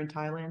got sober in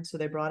Thailand. So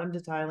they brought him to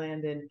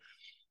Thailand and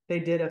they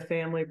did a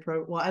family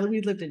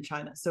we lived in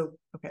China. So,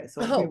 okay.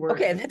 So we were,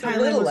 that's Thailand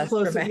a little less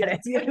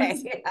dramatic. Yes.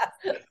 Okay,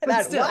 yeah.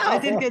 But still, wow. I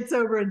did get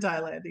sober in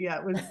Thailand. Yeah,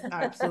 it was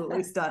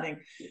absolutely stunning.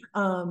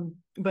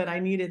 But I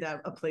needed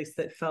a place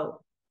that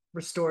felt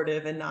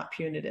restorative and not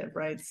punitive,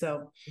 right?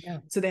 So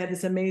they had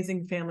this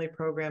amazing family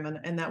program,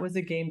 and that was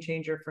a game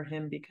changer for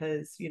him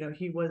because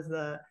he was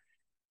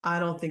I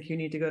don't think you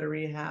need to go to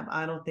rehab.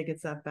 I don't think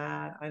it's that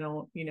bad. I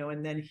don't,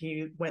 and then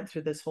he went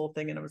through this whole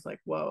thing and I was like,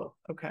 whoa,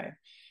 okay.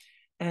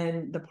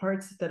 And the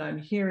parts that I'm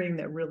hearing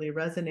that really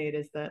resonate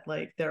is that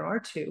like there are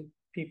two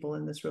people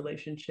in this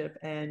relationship,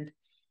 and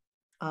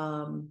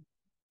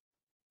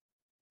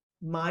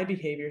my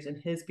behaviors and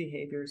his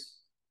behaviors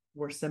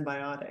were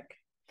symbiotic.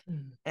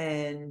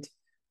 And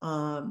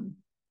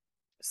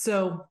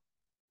so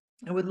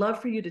I would love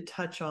for you to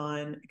touch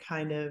on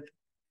kind of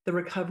the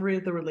recovery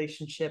of the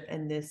relationship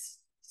and this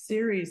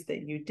series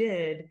that you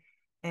did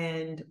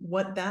and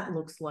what that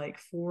looks like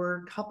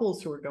for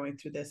couples who are going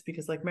through this,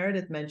 because like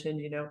Meredith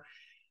mentioned,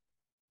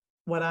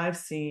 what I've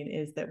seen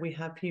is that we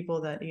have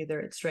people that either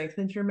it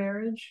strengthens your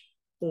marriage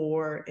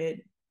or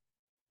it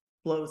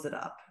blows it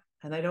up.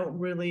 And I don't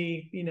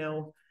really,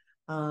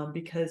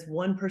 because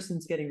one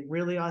person's getting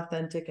really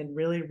authentic and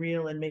really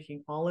real and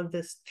making all of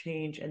this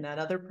change, and that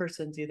other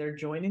person's either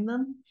joining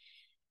them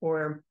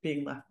or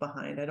being left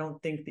behind. I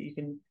don't think that you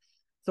can.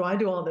 So I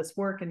do all this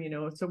work, and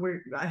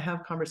I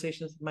have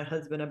conversations with my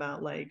husband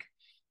about like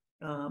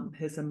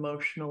his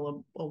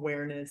emotional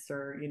awareness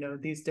or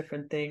these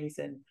different things,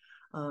 and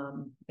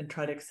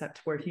try to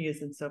accept where he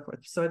is and so forth.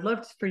 So I'd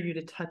love for you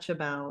to touch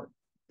about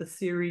the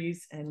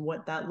series and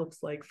what that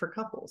looks like for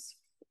couples.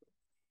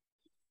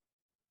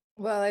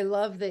 Well, I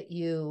love that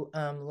you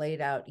laid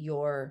out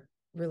your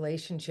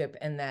relationship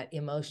and that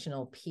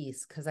emotional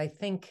piece, because I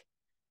think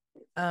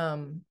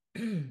I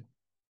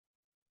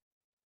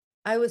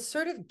was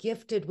sort of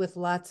gifted with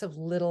lots of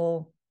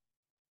little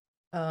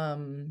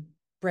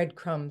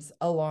breadcrumbs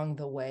along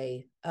the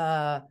way.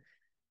 I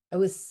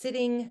was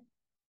sitting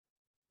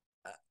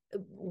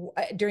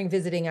during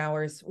visiting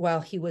hours while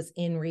he was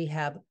in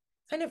rehab,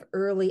 kind of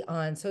early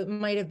on. So it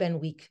might have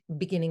been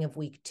beginning of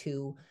week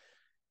 2.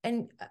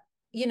 And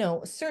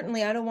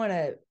certainly I don't want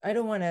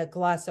to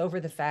gloss over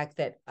the fact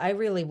that I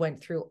really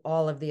went through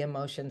all of the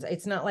emotions.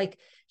 It's not like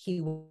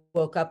he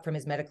woke up from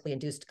his medically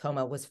induced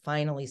coma, was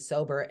finally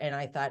sober, and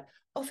I thought,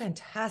 oh,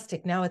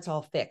 fantastic, now it's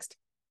all fixed.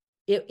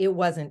 It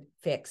wasn't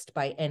fixed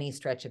by any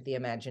stretch of the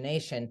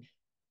imagination.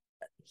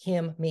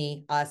 Him,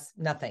 me, us,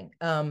 nothing.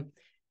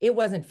 It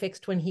wasn't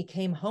fixed when he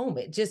came home.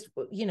 It just,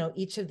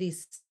 each of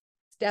these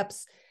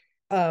steps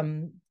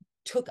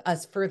took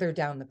us further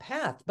down the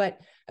path.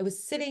 But I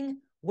was sitting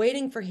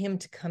waiting for him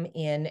to come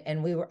in,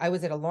 and I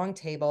was at a long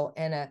table,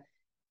 and a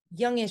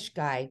youngish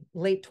guy,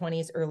 late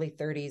 20s, early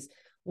 30s,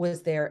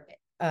 was there.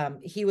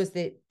 He was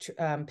the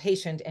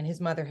patient, and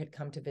his mother had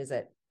come to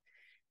visit,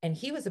 and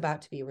he was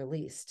about to be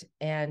released.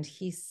 And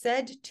he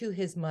said to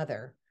his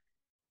mother,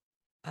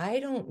 I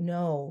don't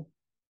know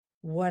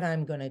what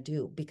I'm going to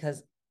do,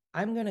 because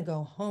I'm going to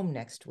go home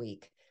next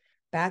week,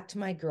 back to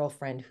my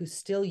girlfriend who's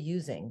still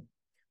using,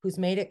 who's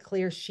made it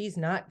clear she's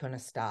not going to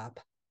stop.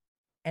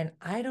 And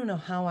I don't know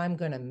how I'm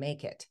going to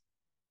make it.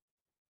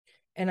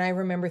 And I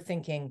remember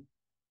thinking,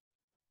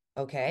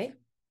 okay,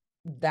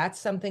 that's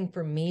something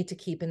for me to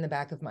keep in the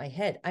back of my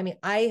head. I mean,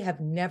 I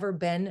have never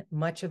been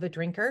much of a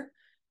drinker.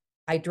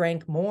 I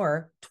drank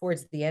more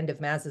towards the end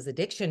of Maz's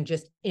addiction,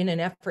 just in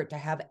an effort to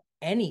have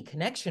any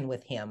connection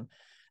with him.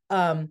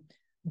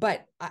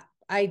 But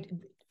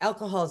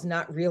alcohol is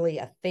not really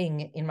a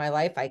thing in my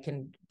life. I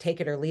can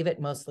take it or leave it,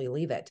 mostly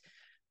leave it.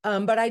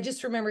 But I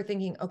just remember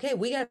thinking, okay,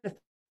 we got to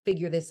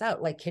figure this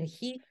out. Like,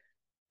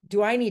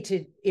 do I need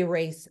to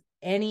erase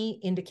any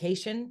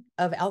indication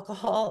of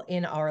alcohol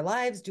in our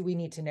lives? Do we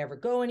need to never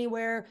go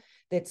anywhere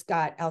that's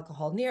got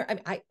alcohol near?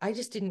 I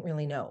just didn't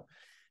really know.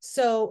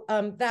 So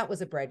that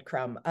was a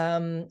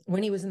breadcrumb.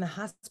 When he was in the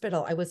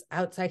hospital, I was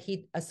outside.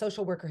 A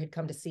social worker had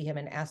come to see him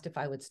and asked if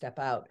I would step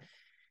out.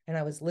 And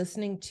I was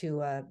listening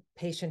to a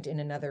patient in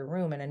another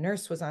room, and a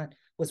nurse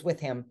was with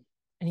him.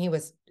 and he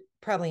was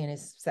probably in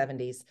his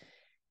 70s.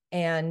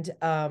 And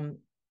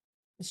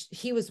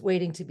he was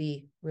waiting to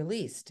be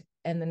released.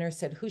 And the nurse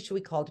said, who should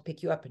we call to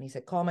pick you up? And he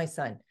said, call my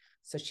son.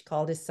 So she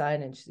called his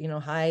son and, she,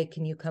 hi,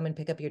 can you come and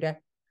pick up your dad?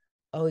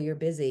 Oh, you're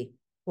busy.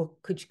 Well,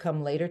 could you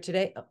come later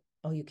today?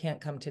 Oh, you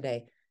can't come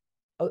today.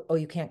 Oh,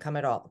 you can't come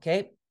at all.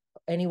 Okay.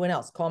 Anyone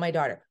else? Call my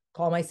daughter,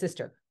 call my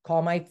sister,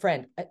 call my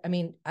friend. I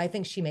mean, I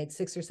think she made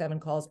 6 or 7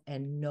 calls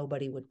and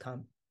nobody would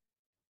come.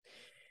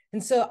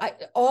 And so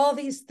all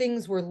these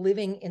things were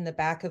living in the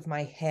back of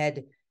my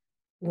head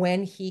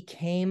when he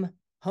came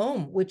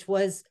home, which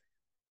was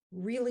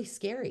really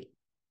scary.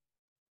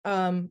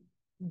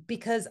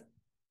 Because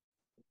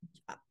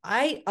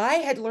I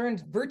had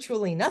learned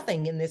virtually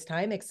nothing in this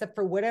time except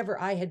for whatever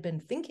I had been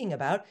thinking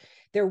about.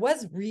 There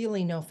was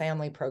really no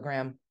family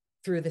program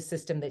through the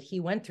system that he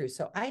went through.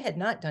 So I had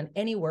not done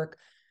any work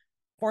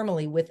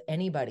formally with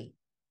anybody.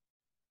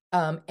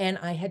 And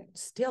I had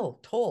still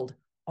told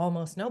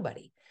almost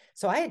nobody.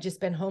 So I had just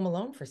been home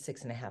alone for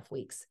 6.5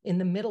 weeks in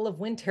the middle of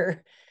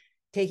winter,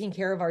 taking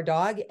care of our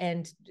dog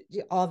and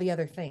all the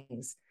other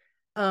things.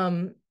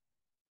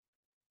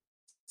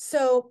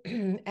 So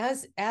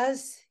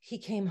as he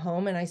came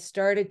home and I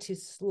started to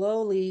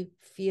slowly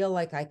feel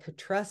like I could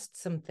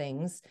trust some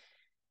things,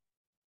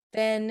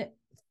 then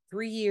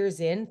 3 years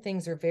in,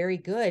 things are very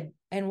good.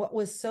 And what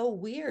was so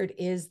weird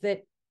is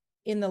that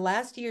in the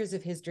last years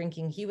of his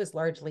drinking, he was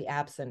largely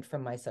absent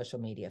from my social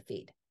media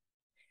feed.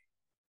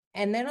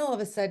 And then all of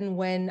a sudden,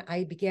 when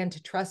I began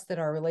to trust that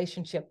our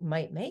relationship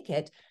might make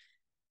it,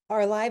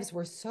 our lives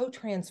were so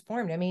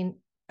transformed. I mean,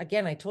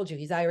 again, I told you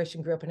he's Irish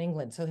and grew up in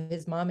England. So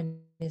his mom and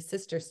his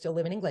sister still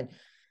live in England.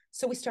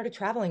 So we started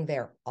traveling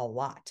there a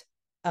lot.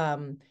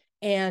 And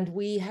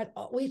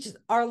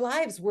our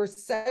lives were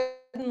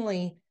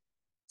suddenly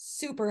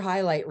super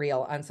highlight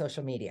reel on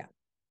social media.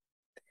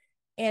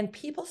 And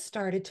people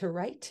started to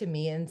write to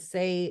me and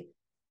say,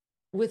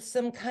 with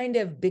some kind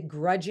of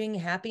begrudging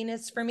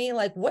happiness for me,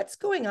 like, what's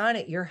going on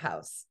at your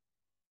house?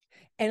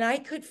 And I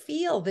could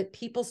feel that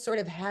people sort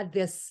of had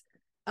this,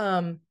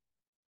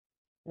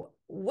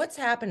 what's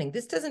happening?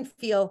 This doesn't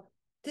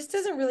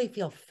really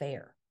feel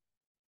fair.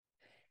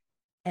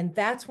 And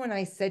that's when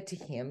I said to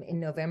him in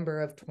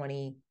November of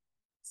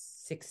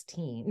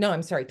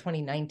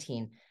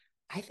 2019,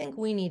 I think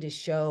we need to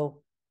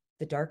show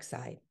the dark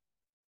side,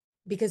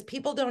 because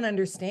people don't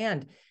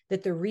understand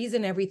that the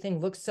reason everything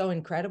looks so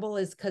incredible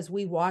is because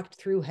we walked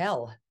through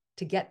hell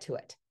to get to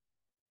it.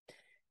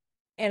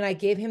 And I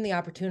gave him the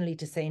opportunity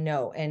to say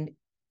no. And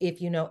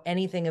if you know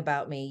anything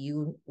about me,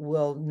 you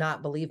will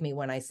not believe me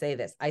when I say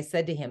this. I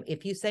said to him,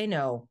 if you say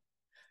no,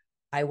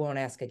 I won't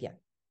ask again.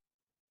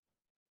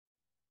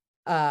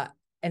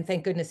 And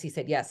thank goodness he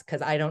said yes,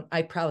 because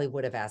I probably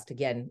would have asked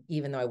again,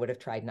 even though I would have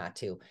tried not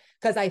to,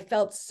 because I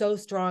felt so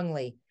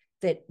strongly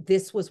that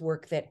this was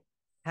work that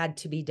had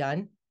to be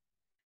done.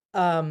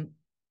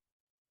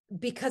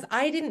 Because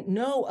I didn't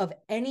know of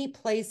any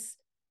place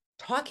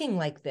talking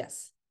like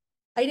this.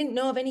 I didn't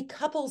know of any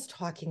couples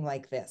talking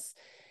like this.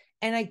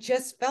 And I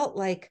just felt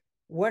like,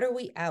 what are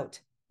we out?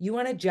 You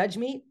want to judge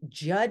me?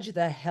 Judge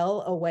the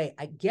hell away.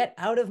 I get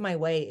out of my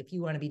way if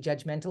you want to be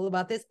judgmental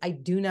about this. I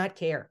do not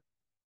care.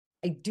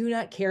 I do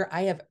not care.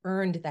 I have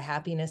earned the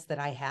happiness that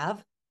I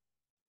have.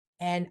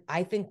 And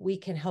I think we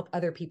can help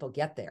other people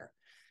get there.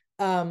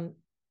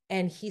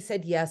 And he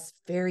said yes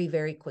very,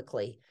 very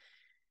quickly.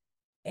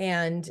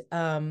 And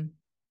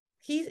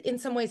he, in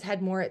some ways,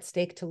 had more at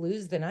stake to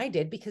lose than I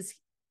did, because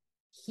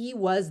he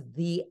was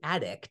the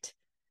addict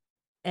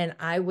and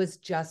I was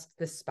just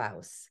the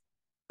spouse.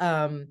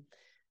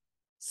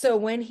 So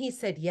when he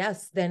said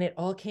yes, then it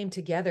all came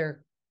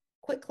together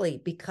quickly,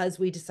 because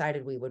we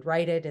decided we would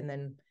write it. And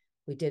then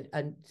we did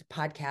a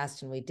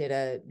podcast and we did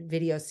a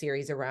video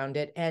series around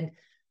it. And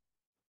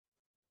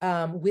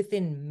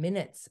within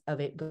minutes of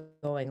it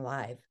going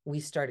live, we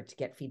started to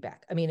get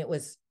feedback. I mean, it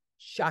was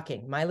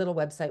shocking. My little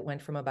website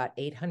went from about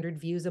 800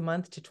 views a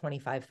month to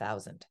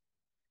 25,000.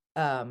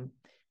 And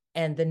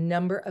the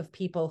number of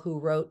people who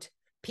wrote,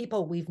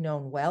 people we've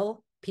known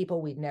well,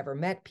 people we've never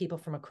met, people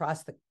from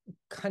across the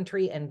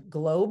country and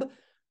globe,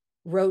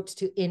 wrote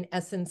to, in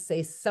essence,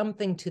 say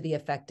something to the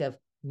effect of,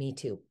 me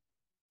too.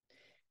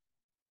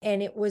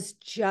 And it was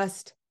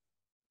just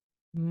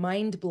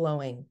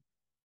mind-blowing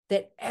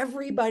that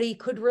everybody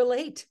could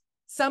relate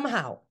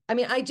somehow. I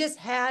mean, I just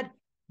had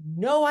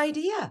no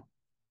idea.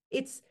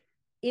 It's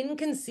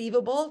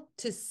inconceivable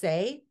to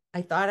say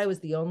I thought I was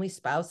the only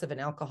spouse of an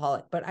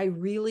alcoholic, but I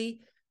really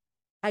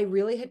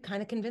had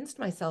kind of convinced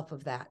myself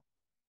of that.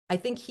 I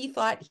think he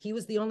thought he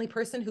was the only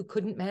person who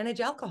couldn't manage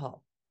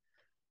alcohol.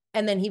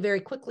 And then he very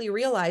quickly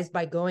realized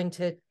by going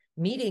to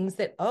meetings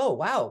that, oh,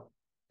 wow,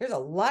 there's a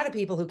lot of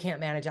people who can't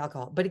manage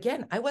alcohol. But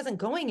again, I wasn't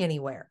going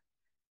anywhere.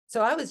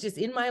 So I was just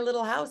in my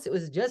little house. It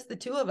was just the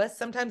two of us.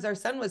 Sometimes our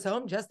son was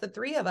home, just the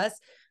three of us.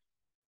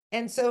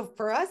 And so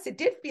for us, it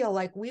did feel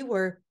like we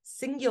were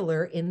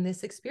singular in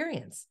this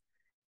experience.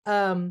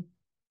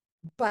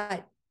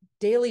 But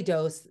Daily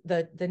Dose,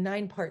 the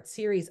 9-part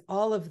series,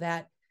 all of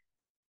that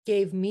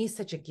gave me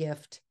such a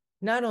gift,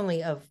 not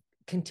only of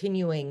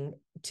continuing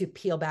to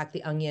peel back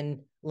the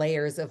onion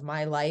layers of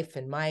my life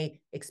and my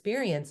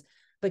experience,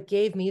 but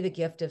gave me the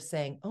gift of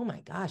saying, oh my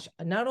gosh,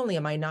 not only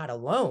am I not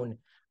alone,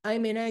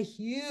 I'm in a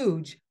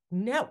huge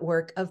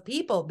network of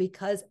people,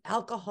 because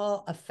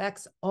alcohol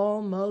affects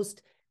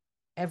almost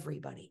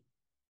everybody.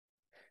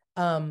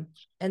 And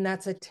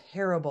that's a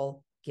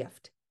terrible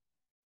gift.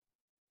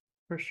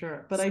 For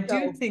sure. But I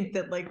do think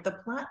that like the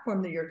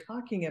platform that you're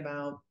talking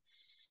about,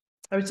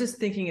 I was just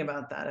thinking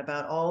about that,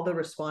 about all the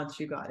response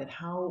you got and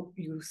how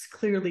you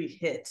clearly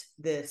hit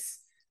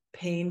this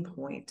pain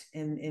point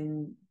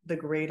in the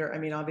greater, I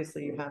mean,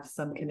 obviously you have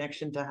some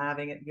connection to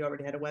having it. You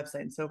already had a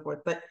website and so forth,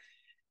 but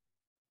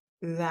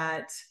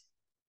that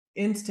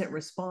instant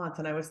response.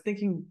 And I was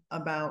thinking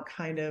about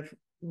kind of,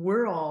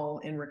 we're all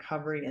in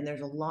recovery, and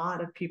there's a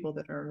lot of people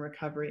that are in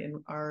recovery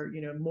and are,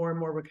 you know, more and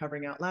more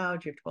recovering out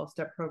loud. You have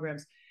 12-step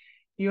programs.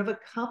 You have a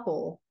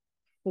couple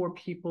for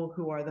people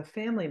who are the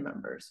family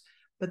members,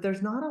 but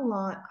there's not a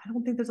lot, I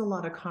don't think there's a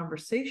lot of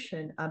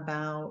conversation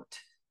about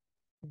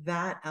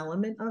that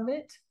element of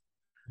it.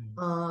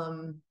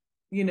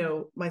 You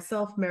know,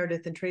 myself,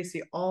 Meredith, and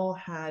Tracy all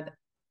had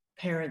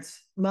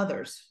parents,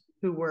 mothers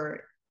who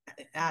were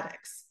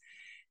addicts.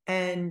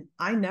 And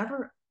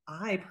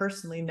I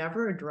personally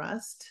never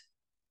addressed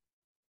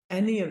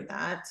any of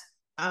that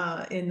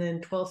in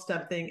the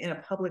 12-step thing in a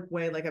public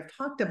way. Like, I've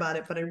talked about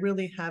it, but I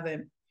really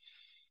haven't,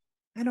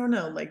 I don't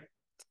know, like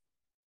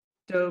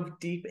dove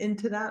deep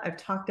into that. I've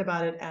talked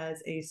about it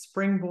as a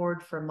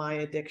springboard for my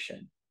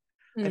addiction.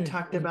 I've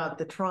talked about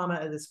the trauma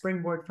as a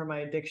springboard for my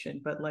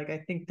addiction, but like, I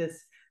think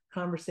this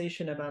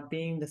conversation about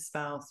being the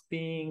spouse,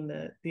 being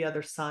the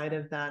other side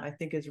of that, I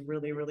think is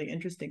really, really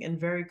interesting and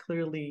very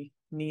clearly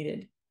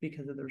needed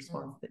because of the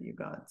response that you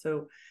got.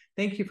 So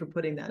thank you for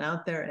putting that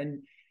out there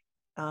and,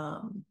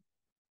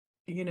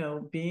 you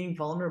know, being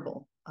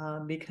vulnerable,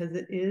 because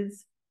it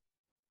is,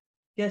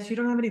 yes, you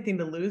don't have anything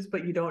to lose,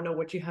 but you don't know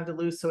what you have to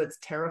lose. So it's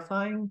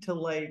terrifying to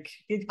like,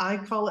 I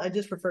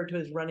just refer to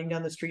it as running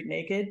down the street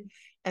naked.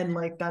 And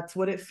like, that's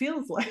what it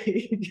feels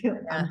like.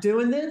 I'm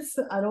doing this.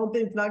 I don't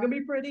think it's not going to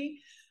be pretty.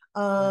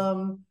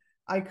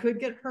 I could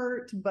get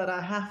hurt, but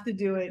I have to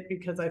do it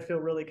because I feel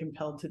really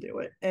compelled to do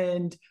it.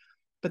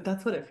 But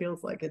that's what it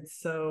feels like. It's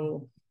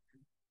so,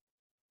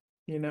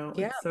 you know,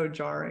 it's so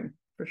jarring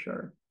for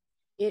sure.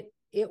 It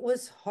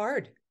was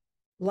hard.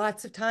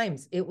 Lots of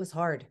times it was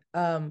hard.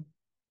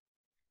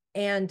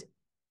 And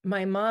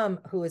my mom,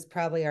 who is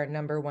probably our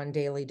 #1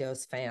 Daily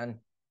Dose fan,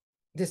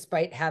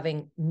 despite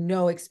having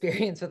no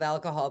experience with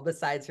alcohol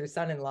besides her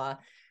son-in-law,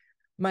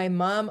 my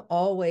mom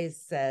always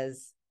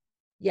says,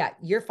 yeah,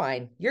 you're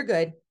fine, you're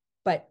good,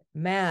 but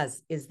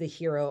Maz is the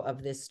hero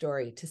of this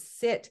story. To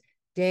sit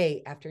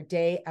day after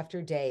day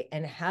after day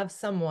and have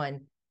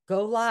someone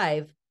go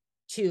live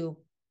to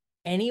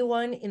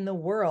anyone in the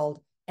world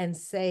and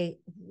say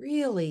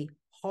really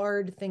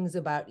hard things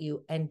about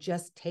you and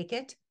just take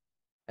it.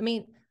 I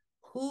mean,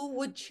 who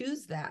would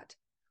choose that?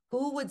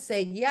 Who would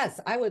say,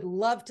 yes, I would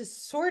love to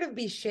sort of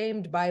be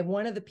shamed by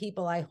one of the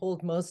people I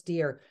hold most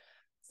dear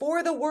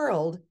for the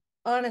world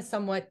on a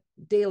somewhat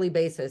daily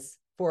basis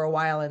for a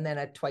while, and then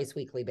a twice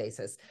weekly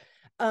basis.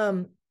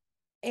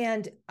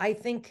 And I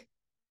think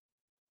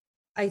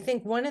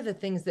one of the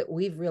things that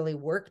we've really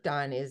worked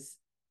on is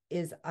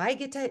I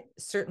get to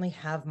certainly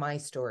have my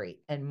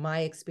story and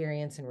my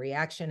experience and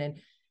reaction. And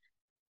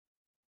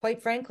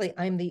quite frankly,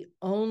 I'm the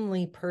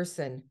only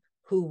person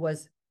who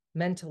was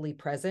mentally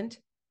present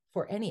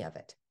for any of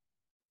it.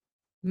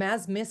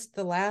 Maz missed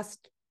the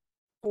last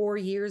 4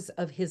 years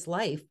of his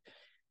life.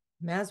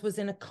 Maz was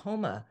in a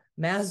coma.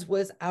 Maz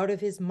was out of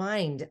his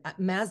mind.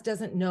 Maz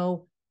doesn't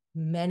know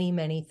many,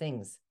 many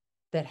things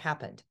that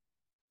happened.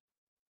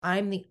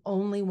 I'm the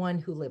only one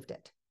who lived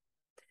it.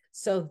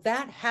 So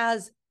that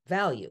has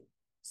value,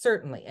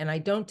 certainly. And I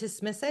don't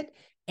dismiss it.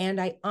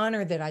 And I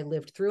honor that I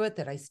lived through it,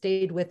 that I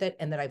stayed with it,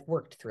 and that I've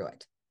worked through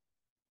it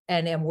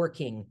and am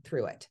working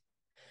through it.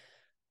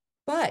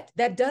 But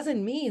that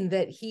doesn't mean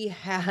that he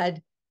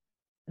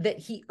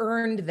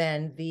earned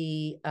then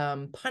the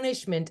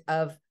punishment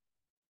of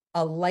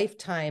a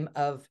lifetime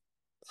of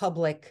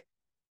public,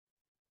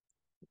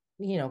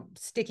 you know,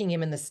 sticking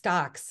him in the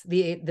stocks,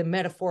 the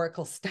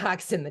metaphorical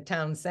stocks in the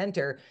town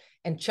center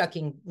and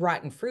chucking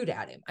rotten fruit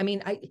at him. I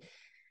mean,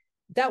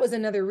 that was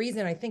another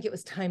reason I think it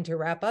was time to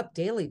wrap up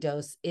Daily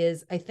Dose.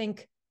 Is I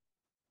think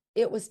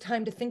it was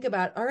time to think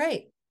about, all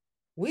right,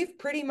 we've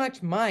pretty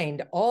much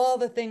mined all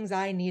the things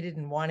I needed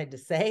and wanted to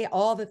say,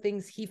 all the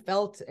things he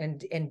felt and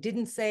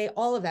didn't say,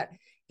 all of that.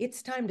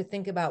 It's time to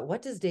think about,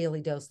 what does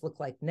Daily Dose look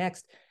like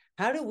next?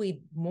 How do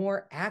we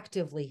more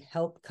actively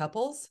help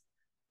couples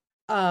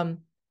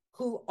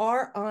who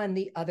are on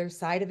the other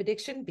side of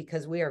addiction?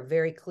 Because we are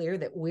very clear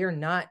that we're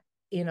not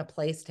in a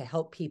place to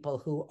help people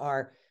who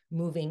are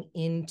moving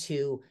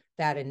into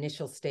that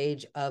initial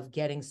stage of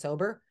getting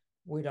sober.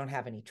 We don't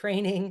have any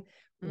training.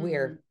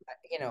 We're,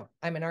 you know,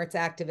 I'm an arts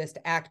activist,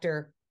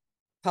 actor,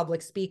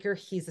 public speaker.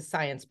 He's a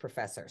science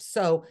professor.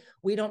 So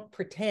we don't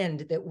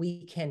pretend that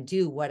we can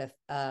do what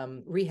a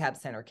rehab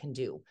center can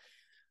do.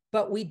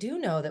 But we do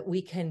know that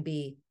we can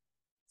be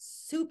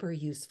super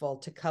useful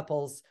to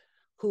couples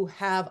who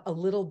have a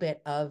little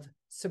bit of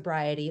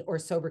sobriety or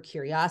sober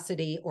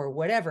curiosity or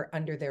whatever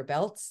under their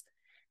belts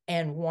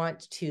and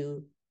want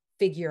to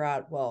figure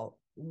out, well,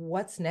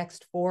 what's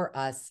next for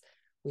us?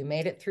 We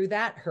made it through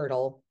that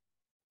hurdle.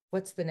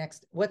 What's the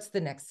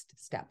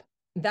next step?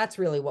 That's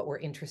really what we're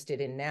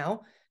interested in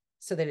now,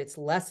 so that it's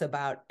less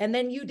about, and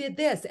then you did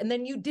this, and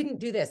then you didn't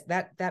do this.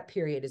 That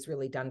period is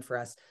really done for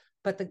us.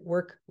 But the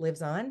work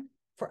lives on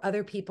for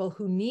other people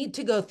who need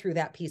to go through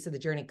that piece of the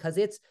journey, because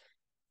it's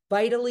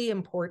vitally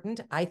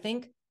important, I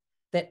think,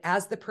 that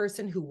as the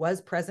person who was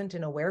present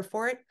and aware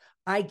for it,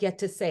 I get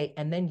to say,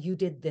 and then you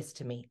did this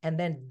to me, and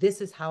then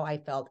this is how I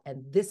felt,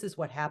 and this is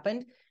what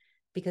happened,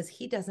 because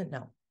he doesn't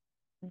know.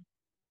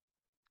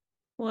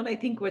 Well, and I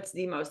think what's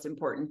the most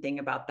important thing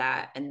about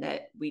that, and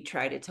that we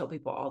try to tell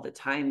people all the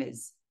time,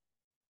 is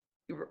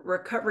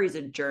recovery is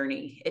a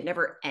journey. It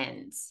never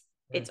ends.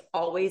 It's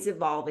always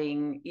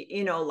evolving.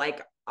 You know,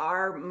 like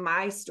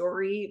my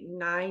story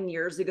 9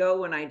 years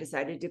ago when I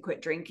decided to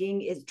quit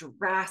drinking is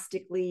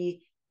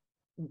drastically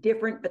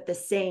different, but the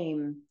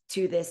same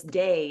to this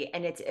day.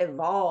 And it's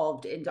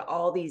evolved into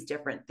all these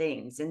different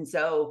things. And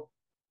so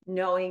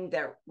knowing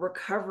that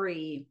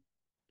recovery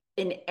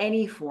in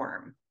any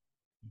form,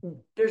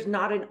 there's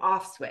not an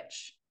off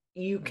switch.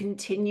 You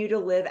continue to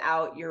live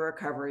out your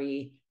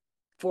recovery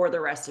for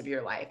the rest of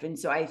your life. And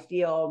so I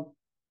feel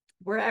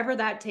wherever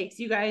that takes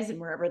you guys and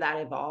wherever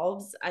that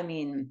evolves, I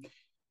mean,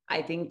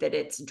 I think that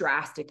it's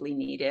drastically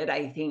needed.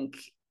 I think,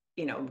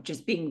 you know,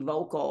 just being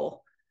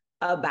vocal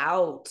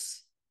about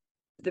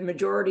the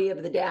majority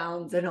of the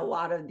downs and a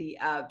lot of the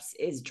ups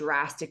is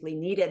drastically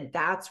needed.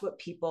 That's what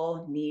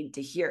people need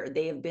to hear.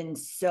 They have been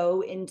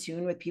so in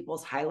tune with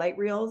people's highlight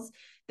reels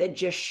that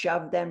just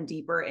shove them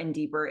deeper and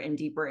deeper and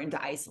deeper into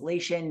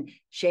isolation,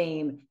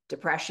 shame,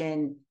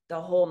 depression, the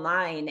whole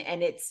nine.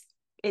 And it's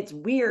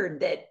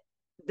weird that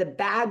the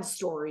bad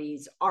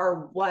stories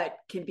are what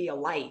can be a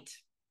light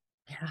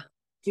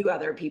to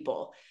other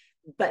people.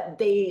 But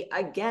they,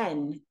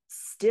 again,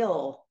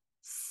 still,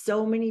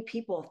 so many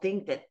people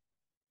think that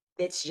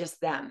it's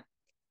just them.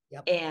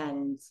 Yep.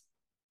 And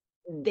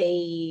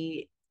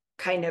they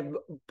kind of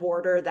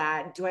border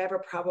that, do I have a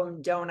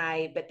problem? Don't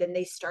I? But then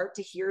they start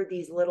to hear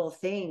these little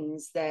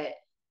things that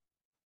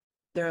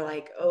they're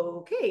like,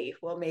 okay,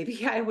 well,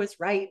 maybe I was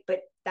right,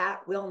 but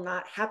that will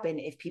not happen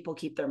if people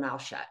keep their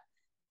mouth shut.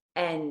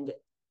 And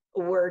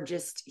we're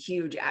just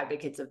huge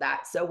advocates of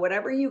that. So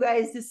whatever you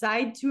guys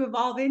decide to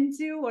evolve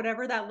into,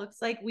 whatever that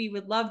looks like, we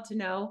would love to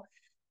know,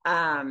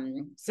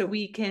 so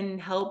we can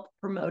help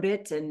promote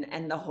it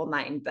and the whole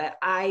nine. But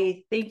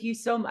I thank you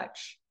so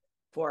much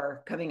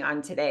for coming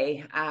on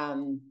today.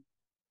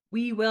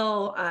 We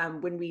will,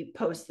 when we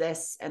post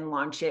this and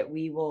launch it,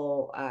 we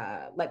will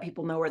let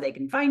people know where they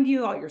can find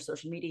you, all your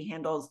social media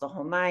handles, the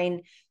whole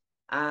nine.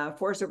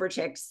 For Sober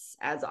Chicks,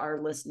 as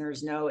our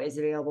listeners know, is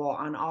available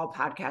on all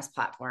podcast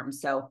platforms.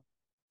 So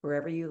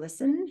wherever you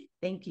listen,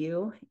 thank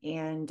you.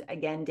 And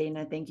again,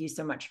 Dayna, thank you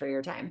so much for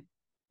your time.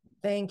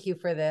 Thank you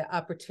for the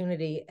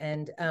opportunity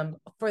and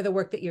for the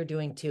work that you're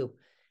doing too.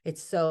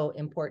 It's so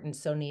important,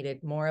 so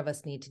needed. More of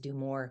us need to do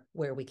more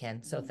where we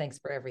can. So thanks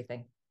for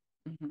everything.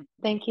 Mm-hmm.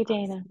 Thank you,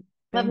 Dayna.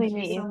 Lovely to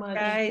meet you. So much,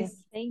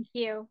 guys. Thank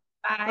you.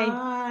 Bye.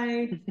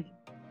 Bye.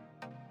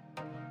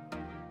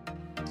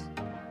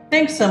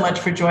 Thanks so much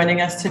for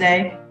joining us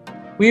today.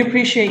 We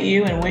appreciate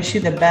you and wish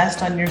you the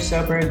best on your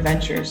sober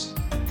adventures.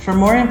 For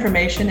more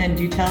information and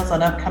details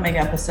on upcoming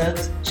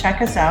episodes,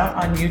 check us out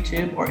on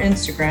YouTube or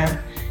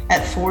Instagram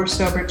at 4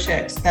 Sober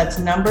Chicks. That's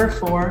number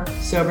 4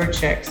 Sober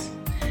Chicks.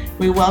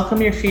 We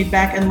welcome your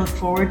feedback and look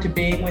forward to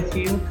being with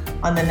you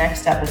on the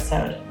next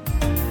episode.